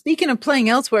 So speaking of playing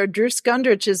elsewhere, Drew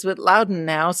Skundrich is with Loudon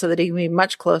now so that he can be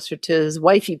much closer to his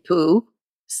wifey Pooh,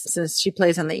 since she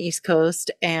plays on the East Coast.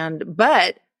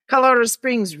 But Colorado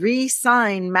Springs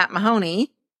re-signed Matt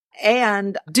Mahoney,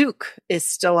 and Duke is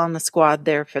still on the squad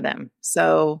there for them.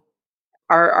 So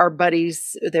our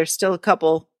buddies, there's still a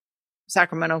couple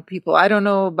Sacramento people. I don't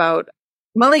know about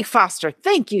Malik Foster.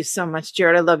 Thank you so much,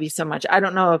 Jared. I love you so much. I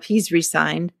don't know if he's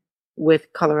re-signed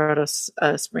with Colorado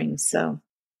Springs. So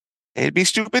it'd be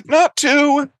stupid not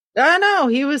to. I know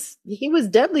he was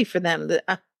deadly for them.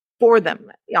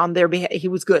 On their behalf. He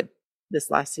was good this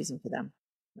last season for them.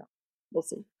 No, we'll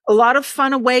see. A lot of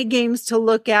fun away games to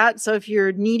look at. So if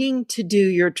you're needing to do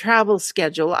your travel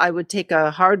schedule, I would take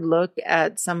a hard look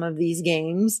at some of these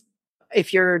games.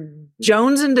 If you're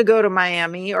jonesing to go to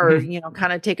Miami or,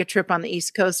 kind of take a trip on the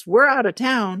East Coast, we're out of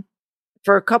town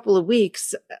for a couple of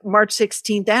weeks, March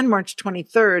 16th and March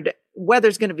 23rd.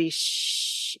 Weather's going to be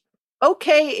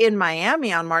okay in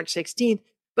Miami on March 16th,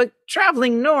 but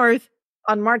traveling north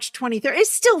on March 23rd,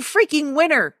 it's still freaking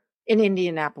winter in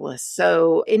Indianapolis.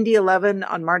 So Indy 11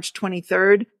 on March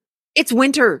 23rd, it's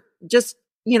winter. Just,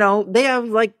 they have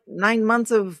like 9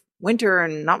 months of winter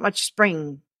and not much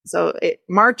spring. So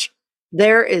March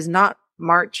there is not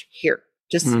March here.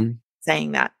 Just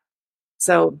saying that.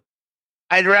 So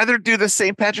I'd rather do the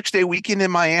St. Patrick's Day weekend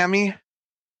in Miami.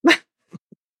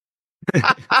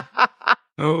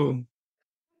 Oh,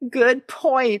 good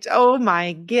point. Oh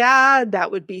my God.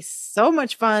 That would be so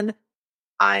much fun.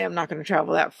 I am not going to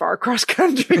travel that far across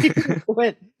country.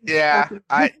 Yeah.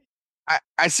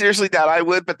 I seriously doubt I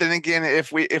would, but then again,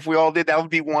 if we all did, that would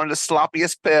be one of the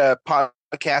sloppiest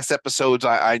podcast episodes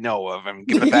I know of. I mean,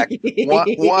 given the fact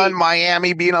one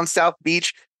Miami being on South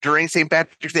Beach during St.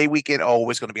 Patrick's Day weekend,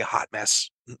 it's going to be a hot mess.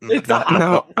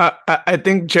 I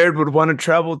think Jared would want to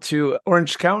travel to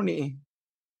Orange County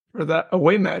for that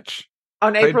away match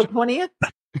on April 20th.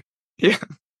 Yeah.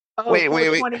 Oh, wait.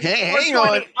 Hang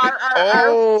on.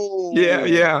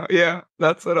 Yeah.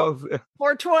 That's what I was.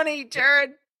 420,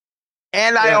 Jared.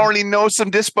 And I already know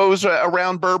some dispos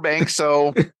around Burbank,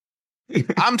 so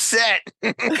I'm set.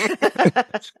 Burbank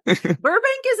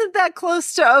isn't that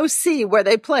close to OC where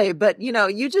they play, but you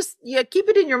keep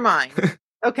it in your mind.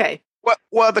 Okay.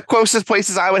 Well, the closest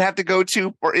places I would have to go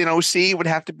to in OC would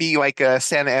have to be like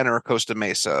Santa Ana or Costa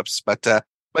Mesa,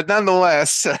 but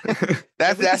nonetheless,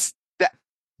 that's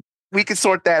we can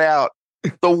sort that out.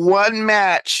 The one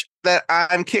match that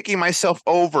I'm kicking myself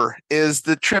over is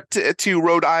the trip to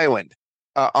Rhode Island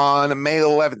on May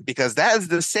 11th, because that is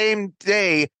the same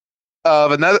day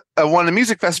of another one of the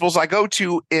music festivals I go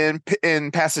to in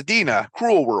Pasadena,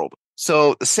 Cruel World.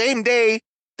 So the same day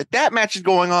that match is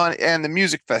going on and the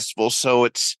music festival. So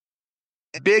it's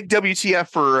a big WTF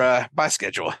for my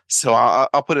schedule. So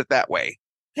I'll put it that way.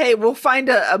 Hey, we'll find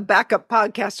a backup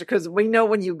podcaster, because we know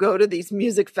when you go to these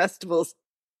music festivals,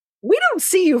 we don't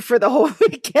see you for the whole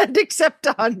weekend except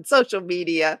on social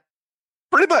media.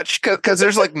 Pretty much, because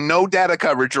there's like no data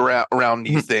coverage around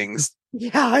these things.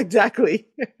 Yeah, exactly.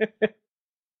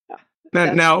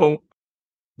 Now,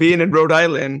 being in Rhode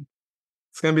Island,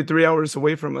 it's going to be 3 hours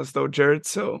away from us, though, Jared.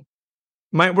 So,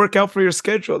 might work out for your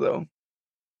schedule, though,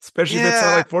 especially if it's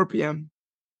at like 4 p.m.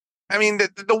 I mean,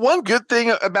 the one good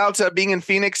thing about being in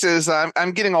Phoenix is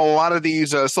I'm getting a lot of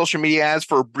these social media ads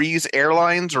for Breeze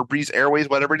Airlines or Breeze Airways,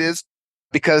 whatever it is,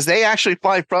 because they actually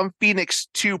fly from Phoenix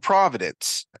to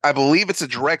Providence. I believe it's a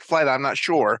direct flight. I'm not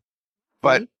sure,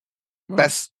 but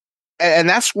that's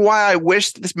why I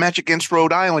wish this match against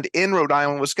Rhode Island in Rhode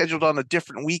Island was scheduled on a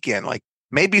different weekend. Like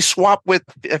maybe swap with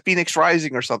Phoenix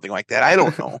Rising or something like that. I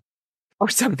don't know. Or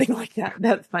something like that.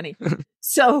 That's funny.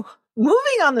 So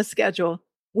moving on the schedule,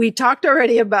 we talked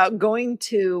already about going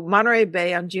to Monterey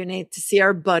Bay on June 8th to see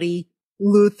our buddy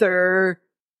Luther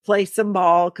play some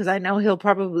ball, because I know he'll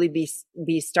probably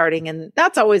be starting, and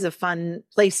that's always a fun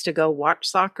place to go watch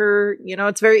soccer.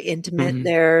 It's very intimate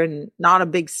there and not a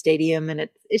big stadium, and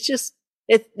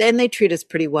and they treat us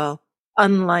pretty well,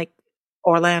 unlike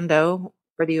Orlando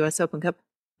for the US Open Cup.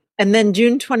 And then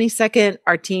June 22nd,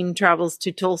 our team travels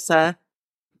to Tulsa.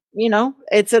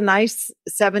 It's a nice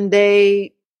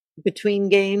 7-day between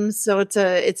games, so it's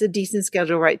a decent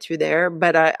schedule right through there.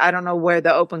 But I don't know where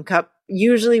the Open Cup.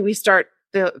 Usually we start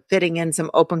fitting in some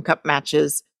Open Cup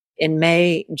matches in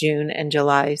May, June, and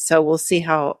July. So we'll see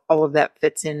how all of that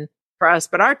fits in for us.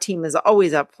 But our team is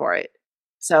always up for it.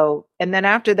 So, and then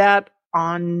after that,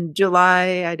 on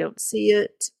July, I don't see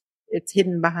it. It's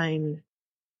hidden behind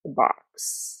the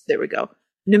box. There we go.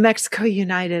 New Mexico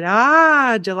United.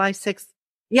 July 6th.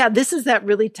 Yeah, this is that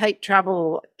really tight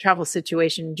travel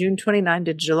situation. June 29th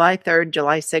to July 3rd,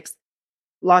 July 6th.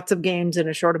 Lots of games in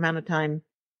a short amount of time.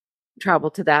 Travel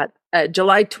to that.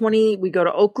 July 20, we go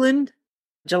to Oakland.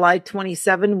 July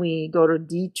 27, we go to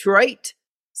Detroit.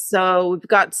 So we've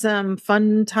got some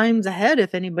fun times ahead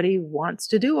if anybody wants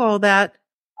to do all that.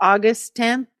 August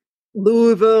 10th,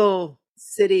 Louisville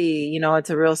City.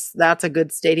 That's a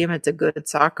good stadium. It's a good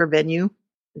soccer venue.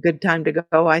 A good time to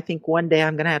go. I think one day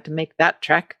I'm going to have to make that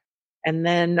trek. And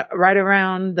then right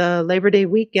around the Labor Day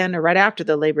weekend, or right after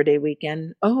the Labor Day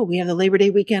weekend, we have the Labor Day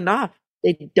weekend off.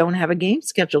 They don't have a game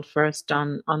scheduled for us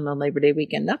on the Labor Day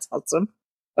weekend. That's awesome.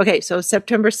 Okay, so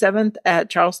September 7th at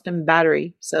Charleston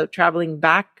Battery. So traveling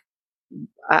back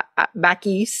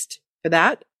east for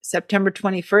that. September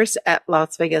 21st at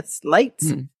Las Vegas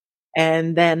Lights.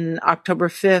 And then October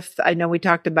 5th, I know we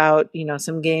talked about,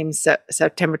 some games,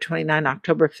 September 29,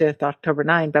 October 5th, October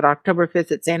 9, but October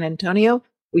 5th at San Antonio,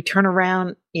 we turn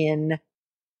around in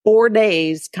 4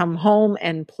 days, come home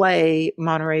and play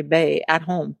Monterey Bay at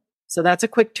home. So that's a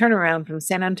quick turnaround from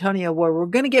San Antonio, where we're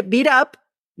going to get beat up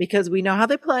because we know how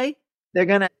they play. They're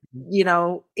going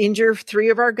to, injure 3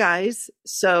 of our guys.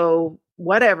 So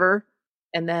whatever.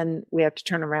 And then we have to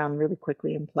turn around really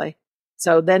quickly and play.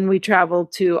 So then we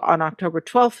travel on October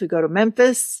 12th, we go to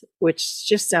Memphis, which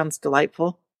just sounds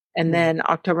delightful. And then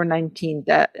October 19th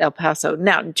at El Paso.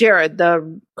 Now, Jared,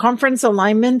 the conference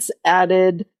alignments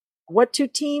added 2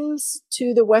 teams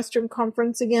to the Western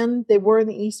Conference again? They were in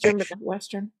the Eastern, but not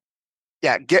Western.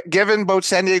 Yeah, given both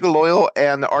San Diego Loyal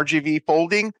and the RGV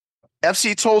folding,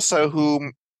 FC Tulsa,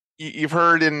 whom you've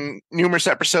heard in numerous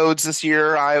episodes this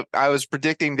year, I was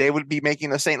predicting they would be making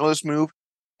the St. Louis move.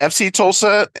 FC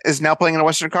Tulsa is now playing in the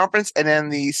Western Conference. And then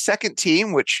the second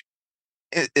team, which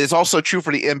is also true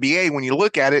for the NBA, when you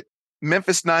look at it,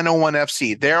 Memphis 901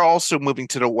 FC, they're also moving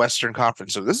to the Western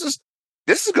Conference. So this is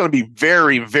going to be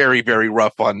very, very, very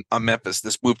rough on Memphis,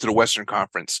 this move to the Western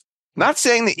Conference. Not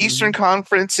saying the Eastern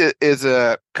Conference is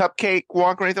a cupcake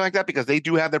walk or anything like that, because they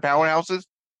do have their powerhouses,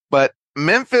 but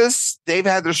Memphis, they've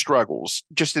had their struggles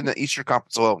just in the Eastern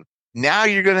Conference alone. Now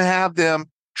you're going to have them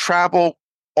travel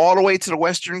all the way to the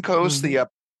Western Coast, the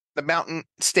mountain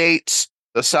states,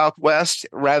 the Southwest,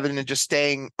 rather than just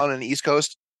staying on the East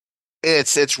Coast.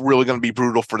 It's really going to be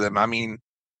brutal for them. I mean,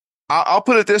 I'll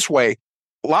put it this way.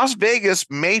 Las Vegas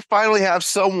may finally have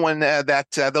someone that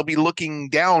they'll be looking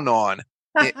down on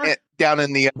down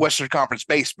in the Western Conference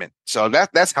basement. So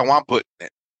that's how I'm putting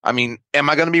it. I mean, am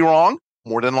I going to be wrong?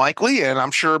 More than likely, and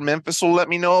I'm sure Memphis will let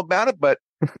me know about it, but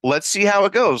let's see how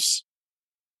it goes.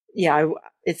 Yeah,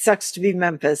 it sucks to be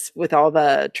Memphis with all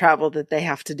the travel that they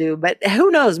have to do, but who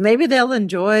knows? Maybe they'll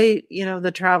enjoy,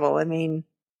 the travel. I mean,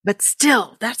 but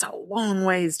still, that's a long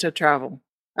ways to travel.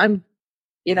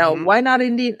 Why not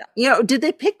Indiana? Did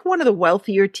they pick one of the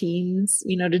wealthier teams,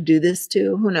 to do this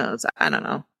to? Who knows? I don't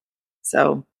know.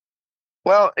 So,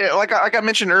 well, like I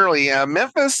mentioned earlier,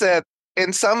 Memphis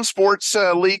in some sports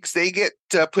leagues, they get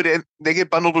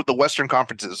bundled with the Western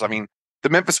conferences. I mean, the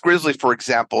Memphis Grizzlies, for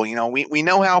example, we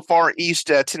know how far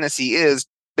east Tennessee is,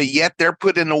 but yet they're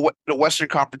put in the Western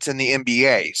Conference in the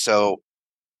NBA. So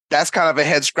that's kind of a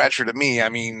head scratcher to me. I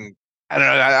mean, I don't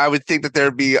know. I would think that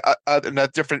there'd be a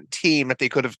different team if they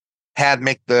could have had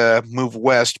make the move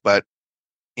west, but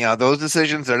those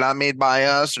decisions, they're not made by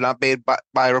us. They're not made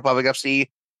by Republic FC.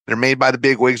 They're made by the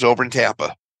big wigs over in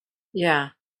Tampa. Yeah,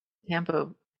 Tampa.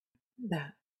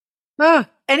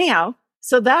 Anyhow,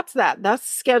 so that's that. That's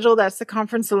the schedule. That's the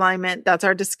conference alignment. That's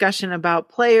our discussion about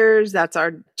players. That's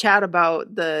our chat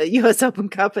about the U.S. Open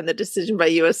Cup and the decision by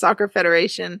U.S. Soccer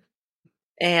Federation.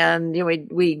 And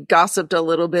we gossiped a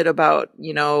little bit about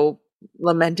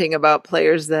lamenting about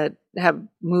players that have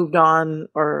moved on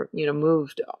or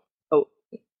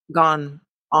gone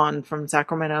on from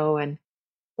Sacramento. And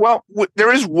well,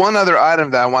 there is one other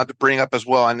item that I wanted to bring up as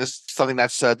well, and this is something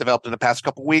that's developed in the past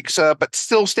couple of weeks, but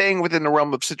still staying within the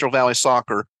realm of Central Valley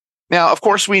soccer. Now, of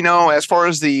course, we know as far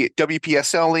as the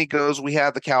WPSL league goes, we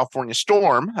have the California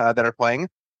Storm that are playing.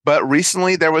 But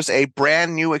recently, there was a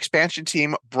brand new expansion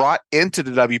team brought into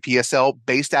the WPSL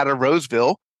based out of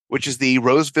Roseville, which is the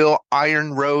Roseville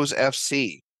Iron Rose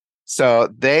FC. So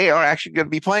they are actually going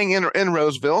to be playing in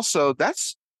Roseville. So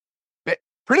that's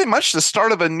pretty much the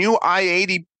start of a new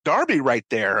I-80 derby right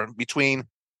there between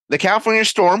the California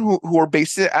Storm, who are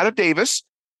based out of Davis,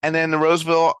 and then the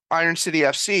Roseville Iron City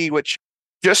FC, which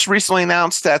just recently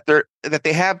announced that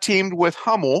they have teamed with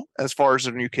Hummel as far as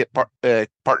the new kit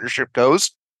partnership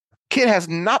goes. Kit has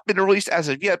not been released as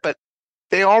of yet, but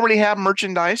they already have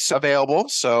merchandise available.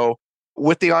 So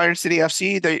with the Iron City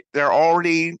FC, they're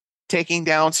already taking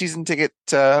down season ticket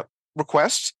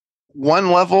requests.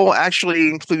 One level actually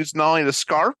includes not only the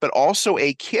scarf, but also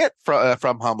a kit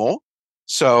from Hummel.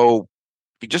 So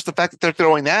just the fact that they're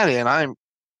throwing that in, I mean,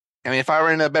 if I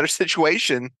were in a better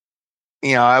situation,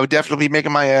 I would definitely be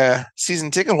making my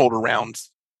season ticket holder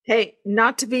rounds. Hey,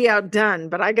 not to be outdone,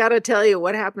 but I got to tell you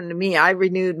what happened to me. I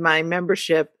renewed my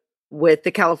membership with the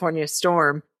California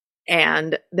Storm.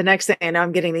 And the next thing I know,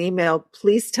 I'm getting an email,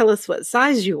 please tell us what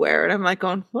size you wear. And I'm like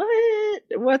going, what?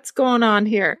 What's going on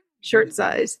here? Shirt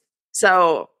size.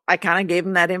 So I kind of gave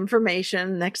them that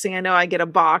information. Next thing I know, I get a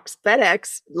box,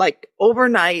 FedEx, like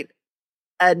overnight,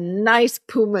 a nice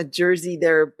Puma jersey,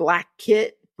 their black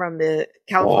kit from the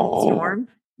California Storm.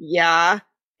 Yeah.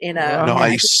 In a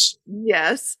nice.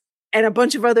 Yes. And a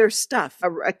bunch of other stuff,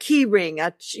 a key ring,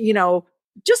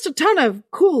 just a ton of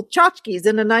cool tchotchkes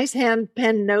and a nice hand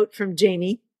pen note from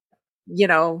Janie.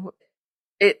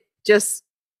 It just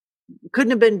couldn't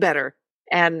have been better.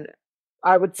 And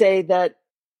I would say that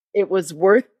it was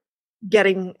worth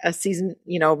getting a season,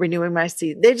 renewing my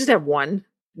season. They just have one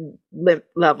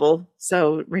level.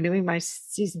 So renewing my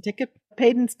season ticket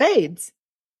paid in spades.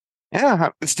 Yeah,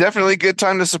 it's definitely a good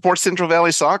time to support Central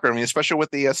Valley soccer. I mean, especially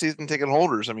with the season ticket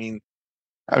holders. I mean,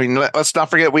 let's not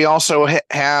forget we also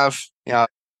have,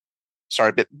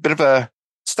 sorry, bit of a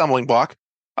stumbling block.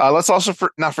 Let's also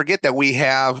not forget that we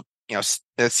have,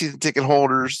 the season ticket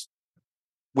holders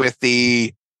with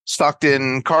the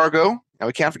Stockton Cargo. Now,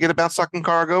 we can't forget about Stockton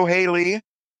Cargo, Haley,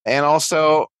 and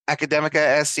also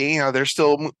Academica SC. They're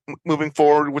still moving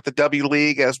forward with the W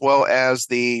League as well as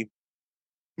the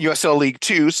USL League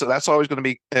 2, so that's always going to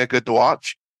be good to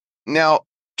watch. Now,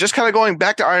 just kind of going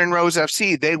back to Iron Rose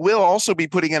FC, they will also be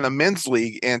putting in a men's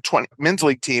league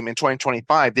team in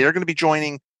 2025. They're going to be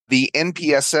joining the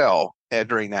NPSL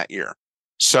during that year.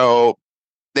 So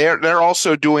they're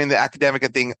also doing the academic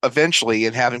thing eventually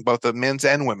and having both a men's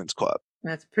and women's club.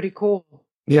 That's pretty cool.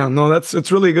 Yeah, no,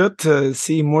 it's really good to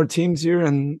see more teams here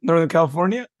in Northern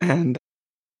California. And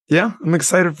yeah, I'm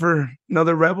excited for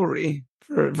another rivalry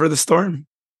for the Storm.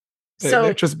 So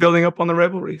They're just building up on the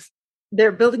rivalries.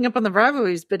 They're building up on the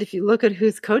rivalries, but if you look at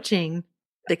who's coaching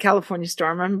the California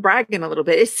Storm, I'm bragging a little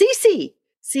bit. It's Cece.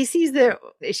 Cece's there.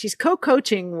 She's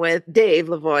co-coaching with Dave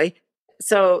Lavoie.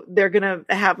 So they're going to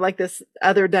have like this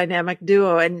other dynamic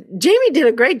duo. And Jamie did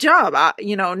a great job.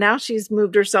 Now she's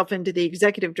moved herself into the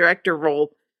executive director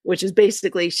role, which is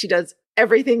basically she does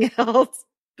everything else,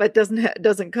 but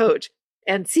doesn't coach.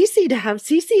 And Cece, to have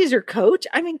Cece as your coach,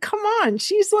 I mean, come on.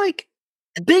 She's like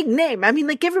a big name. I mean,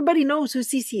 like everybody knows who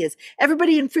Cece is.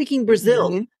 Everybody in freaking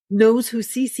Brazil knows who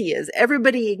Cece is.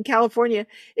 Everybody in California,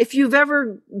 if you've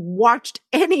ever watched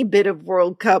any bit of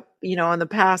World Cup, in the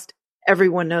past,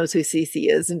 everyone knows who Cece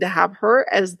is. And to have her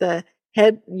as the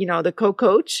head, the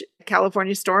co-coach,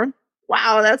 California Storm,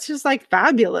 wow, that's just like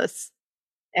fabulous.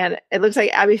 And it looks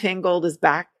like Abby Fangold is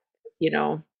back,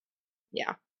 yeah.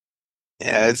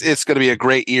 Yeah, it's going to be a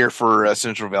great year for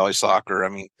Central Valley soccer. I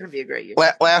mean, it's going to be a great year.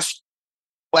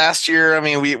 Last year, I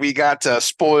mean, we got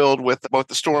spoiled with both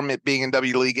the Storm being in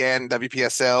W League and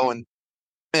WPSL,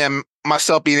 and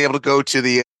myself being able to go to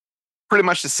the pretty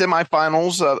much the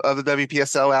semifinals of the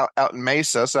WPSL out in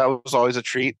Mesa. So that was always a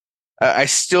treat. I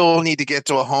still need to get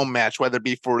to a home match, whether it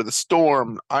be for the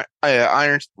Storm,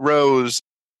 Iron Rose,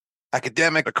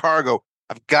 Academic, or Cargo.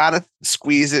 I've got to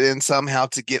squeeze it in somehow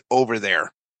to get over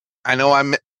there. I know I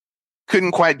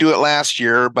couldn't quite do it last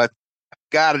year, but I've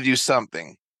got to do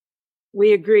something.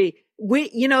 We agree.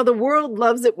 The world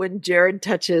loves it when Jared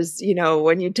touches,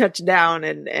 when you touch down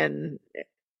and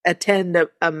attend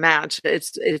a match.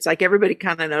 It's like everybody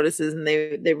kind of notices and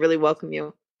they really welcome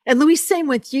you. And Luis, same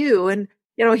with you. And,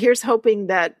 here's hoping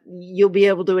that you'll be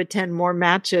able to attend more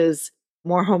matches,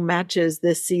 more home matches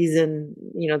this season,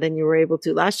 than you were able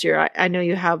to last year. I know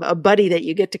you have a buddy that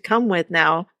you get to come with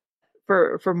now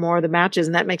for more of the matches.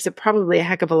 And that makes it probably a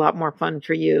heck of a lot more fun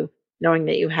for you, knowing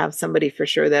that you have somebody for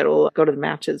sure that will go to the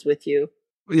matches with you.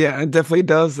 Yeah, it definitely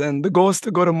does. And the goal is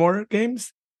to go to more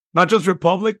games, not just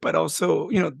Republic, but also,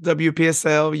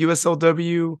 WPSL,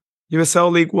 USLW,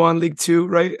 USL League 1, League 2,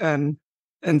 right? And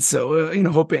so,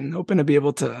 hoping to be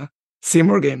able to see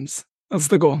more games. That's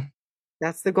the goal.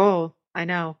 That's the goal. I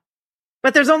know.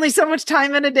 But there's only so much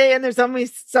time in a day and there's only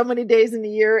so many days in a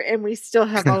year and we still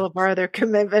have all of our other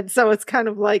commitments. So it's kind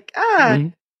of like,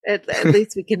 at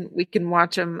least we can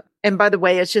watch them. And by the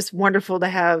way, it's just wonderful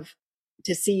to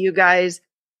see you guys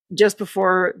just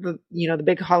before the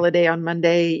big holiday on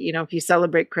Monday, if you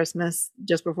celebrate Christmas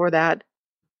just before that.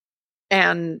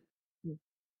 And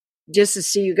just to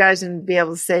see you guys and be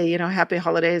able to say, happy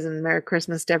holidays and Merry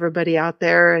Christmas to everybody out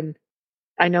there. And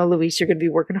I know, Luis, you're going to be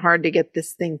working hard to get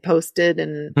this thing posted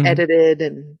and edited,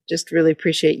 and just really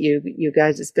appreciate you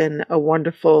guys. It's been a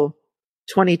wonderful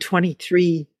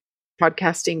 2023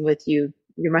 podcasting with you.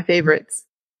 You're my favorites.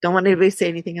 Don't want anybody to say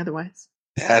anything otherwise.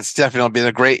 Yeah, it's definitely been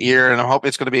a great year, and I hope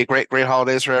it's going to be a great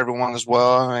holidays for everyone as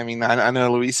well. I mean, I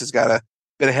know Luis has got a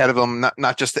bit ahead of him,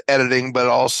 not just the editing, but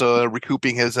also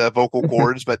recouping his vocal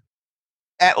cords. But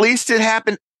at least it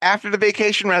happened after the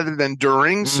vacation rather than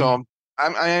during. So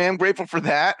I am grateful for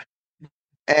that.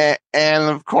 And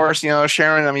of course,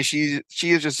 Sharon, I mean, she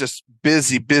is just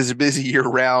busy year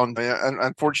round.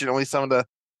 Unfortunately, some of the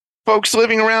folks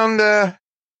living around,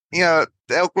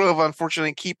 Elk Grove,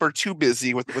 unfortunately, keep her too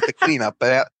busy with the cleanup.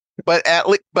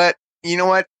 But you know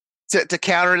what? To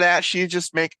counter that, she's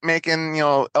just making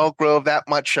Elk Grove that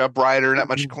much brighter, that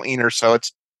much cleaner. So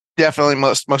it's definitely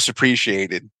most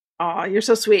appreciated. Oh, you're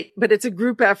so sweet. But it's a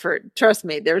group effort. Trust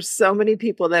me. There's so many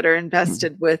people that are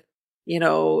invested with,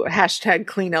 hashtag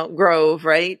Clean Elk Grove,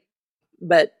 right?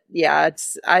 But yeah,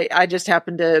 I just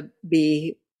happen to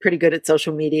be pretty good at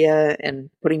social media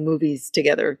and putting movies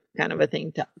together, kind of a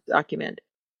thing to document.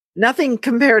 Nothing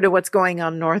compared to what's going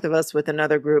on north of us with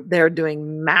another group. They're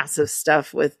doing massive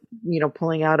stuff with,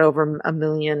 pulling out over 1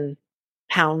 million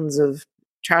pounds of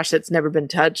trash that's never been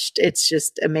touched. It's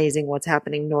just amazing what's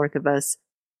happening north of us.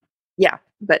 Yeah,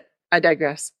 but I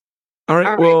digress. All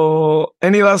right. Well,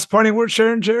 any last parting words,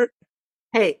 Sharon, Jared?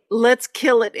 Hey, let's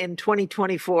kill it in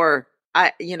 2024.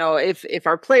 If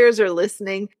our players are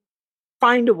listening,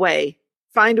 find a way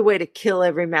to kill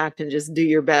every match and just do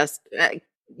your best. I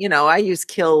use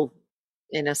kill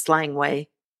in a slang way.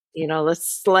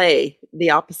 Let's slay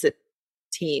the opposite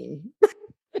team.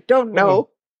 Don't know.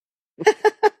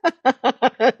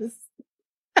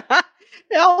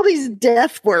 All these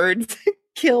death words.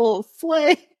 Kill,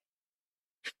 slay.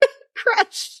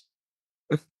 Crush.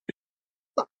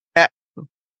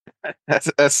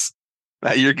 That's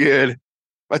you're good.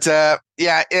 But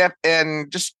yeah,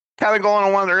 and just kind of going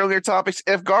on one of the earlier topics,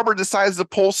 if Garber decides to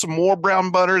pull some more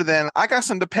brown butter, then I got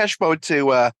some Depeche Mode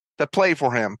to play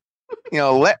for him.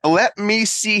 Let me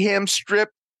see him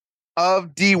stripped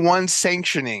of D1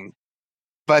 sanctioning.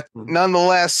 But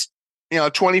nonetheless,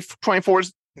 2024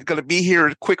 is going to be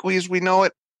here quickly as we know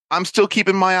it. I'm still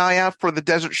keeping my eye out for the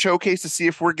Desert Showcase to see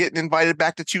if we're getting invited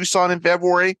back to Tucson in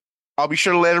February. I'll be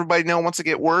sure to let everybody know once I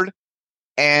get word.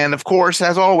 And of course,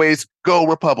 as always, go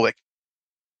Republic.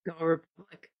 Go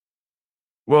Republic.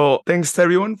 Well, thanks to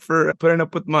everyone for putting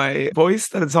up with my voice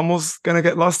that it's almost going to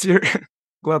get lost here.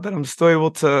 Glad that I'm still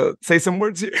able to say some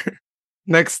words here.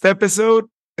 Next episode,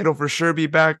 it'll for sure be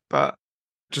back. But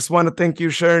just want to thank you,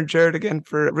 Sharon, Jared, again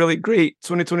for a really great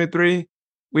 2023.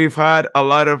 We've had a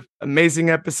lot of amazing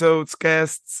episodes,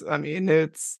 guests. I mean,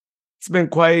 it's been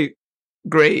quite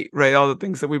great, right? All the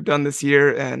things that we've done this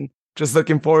year, and just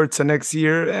looking forward to next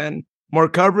year and more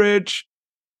coverage.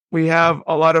 We have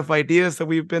a lot of ideas that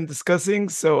we've been discussing.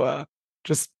 So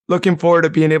just looking forward to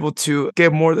being able to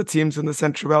get more of the teams in the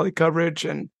Central Valley coverage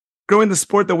and growing the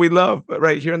sport that we love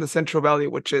right here in the Central Valley,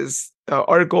 which is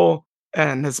our goal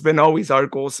and has been always our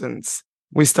goal since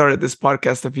we started this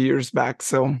podcast a few years back.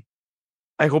 So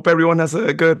I hope everyone has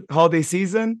a good holiday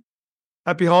season.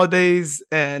 Happy holidays,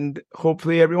 and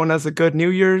hopefully everyone has a good New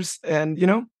Year's. And,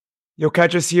 you'll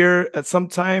catch us here at some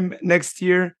time next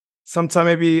year, sometime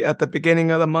maybe at the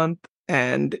beginning of the month.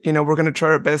 And, we're going to try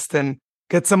our best and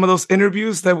get some of those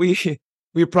interviews that we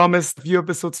promised a few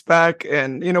episodes back.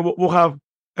 And, we'll have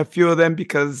a few of them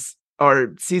because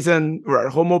our season or our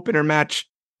home opener match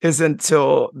isn't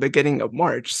until beginning of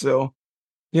March. So,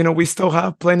 we still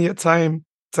have plenty of time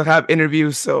to have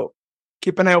interviews. So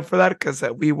keep an eye out for that because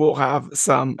we will have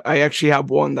some. I actually have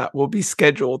one that will be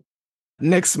scheduled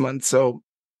next month. So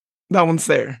that one's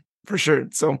there for sure.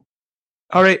 So,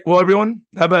 all right. Well, everyone,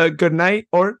 have a good night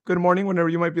or good morning whenever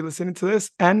you might be listening to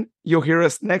this. And you'll hear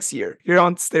us next year here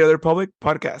on State of the Republic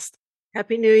podcast.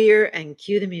 Happy New Year and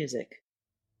cue the music.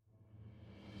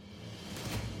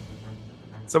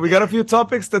 So we got a few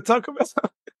topics to talk about.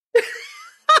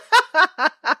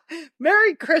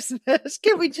 Merry Christmas.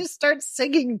 Can we just start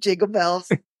singing Jingle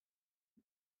Bells?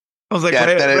 I was like,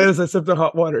 right as I sipped the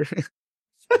hot water.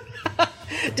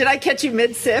 Did I catch you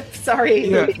mid-sip? Sorry.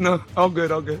 Yeah, no, all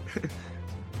good.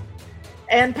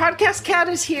 And Podcast Cat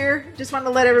is here. Just want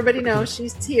to let everybody know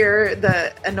she's here.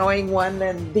 The annoying one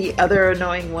and the other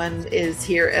annoying one is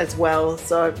here as well.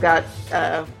 So I've got,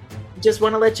 just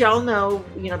want to let y'all know,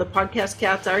 the Podcast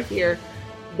Cats are here.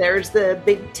 There's the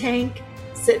big tank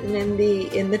sitting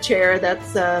in the chair.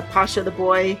 That's Pasha the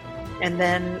boy. And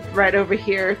then right over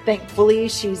here, thankfully,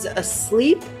 she's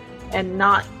asleep and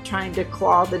not trying to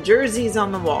claw the jerseys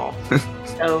on the wall.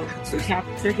 So the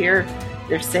cats are here.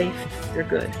 They're safe. They're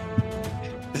good.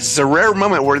 This is a rare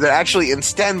moment where they're actually in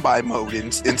standby mode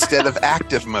instead of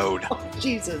active mode. Oh,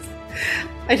 Jesus.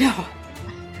 I know.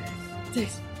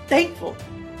 Thankful.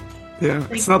 Yeah,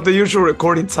 it's not the usual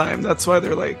recording time. That's why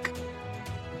they're like,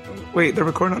 wait, they're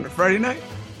recording on a Friday night?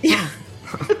 Yeah.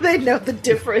 They know the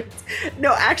difference.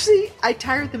 No, actually, I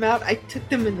tired them out. I took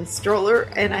them in the stroller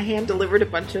and I hand delivered a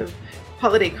bunch of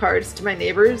holiday cards to my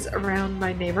neighbors around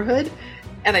my neighborhood.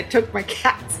 And I took my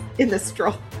cats in the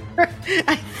stroller.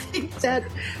 I think that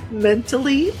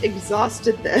mentally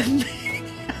exhausted them.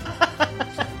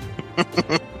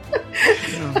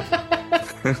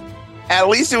 At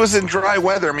least it was in dry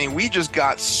weather. I mean, we just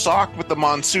got socked with the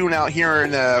monsoon out here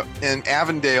in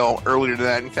Avondale earlier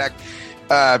tonight. In fact,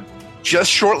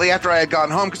 just shortly after I had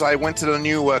gotten home, because I went to the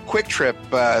new Quick Trip,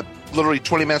 literally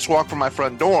 20 minutes walk from my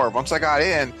front door. Once I got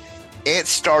in, it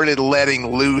started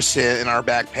letting loose in our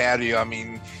back patio. I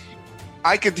mean,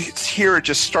 I could hear it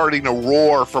just starting to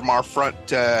roar from our front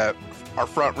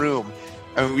room.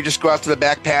 I mean, we just go out to the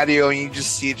back patio and you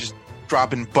just see it just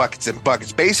dropping buckets and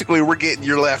buckets. Basically, we're getting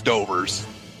your leftovers.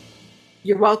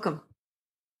 You're welcome.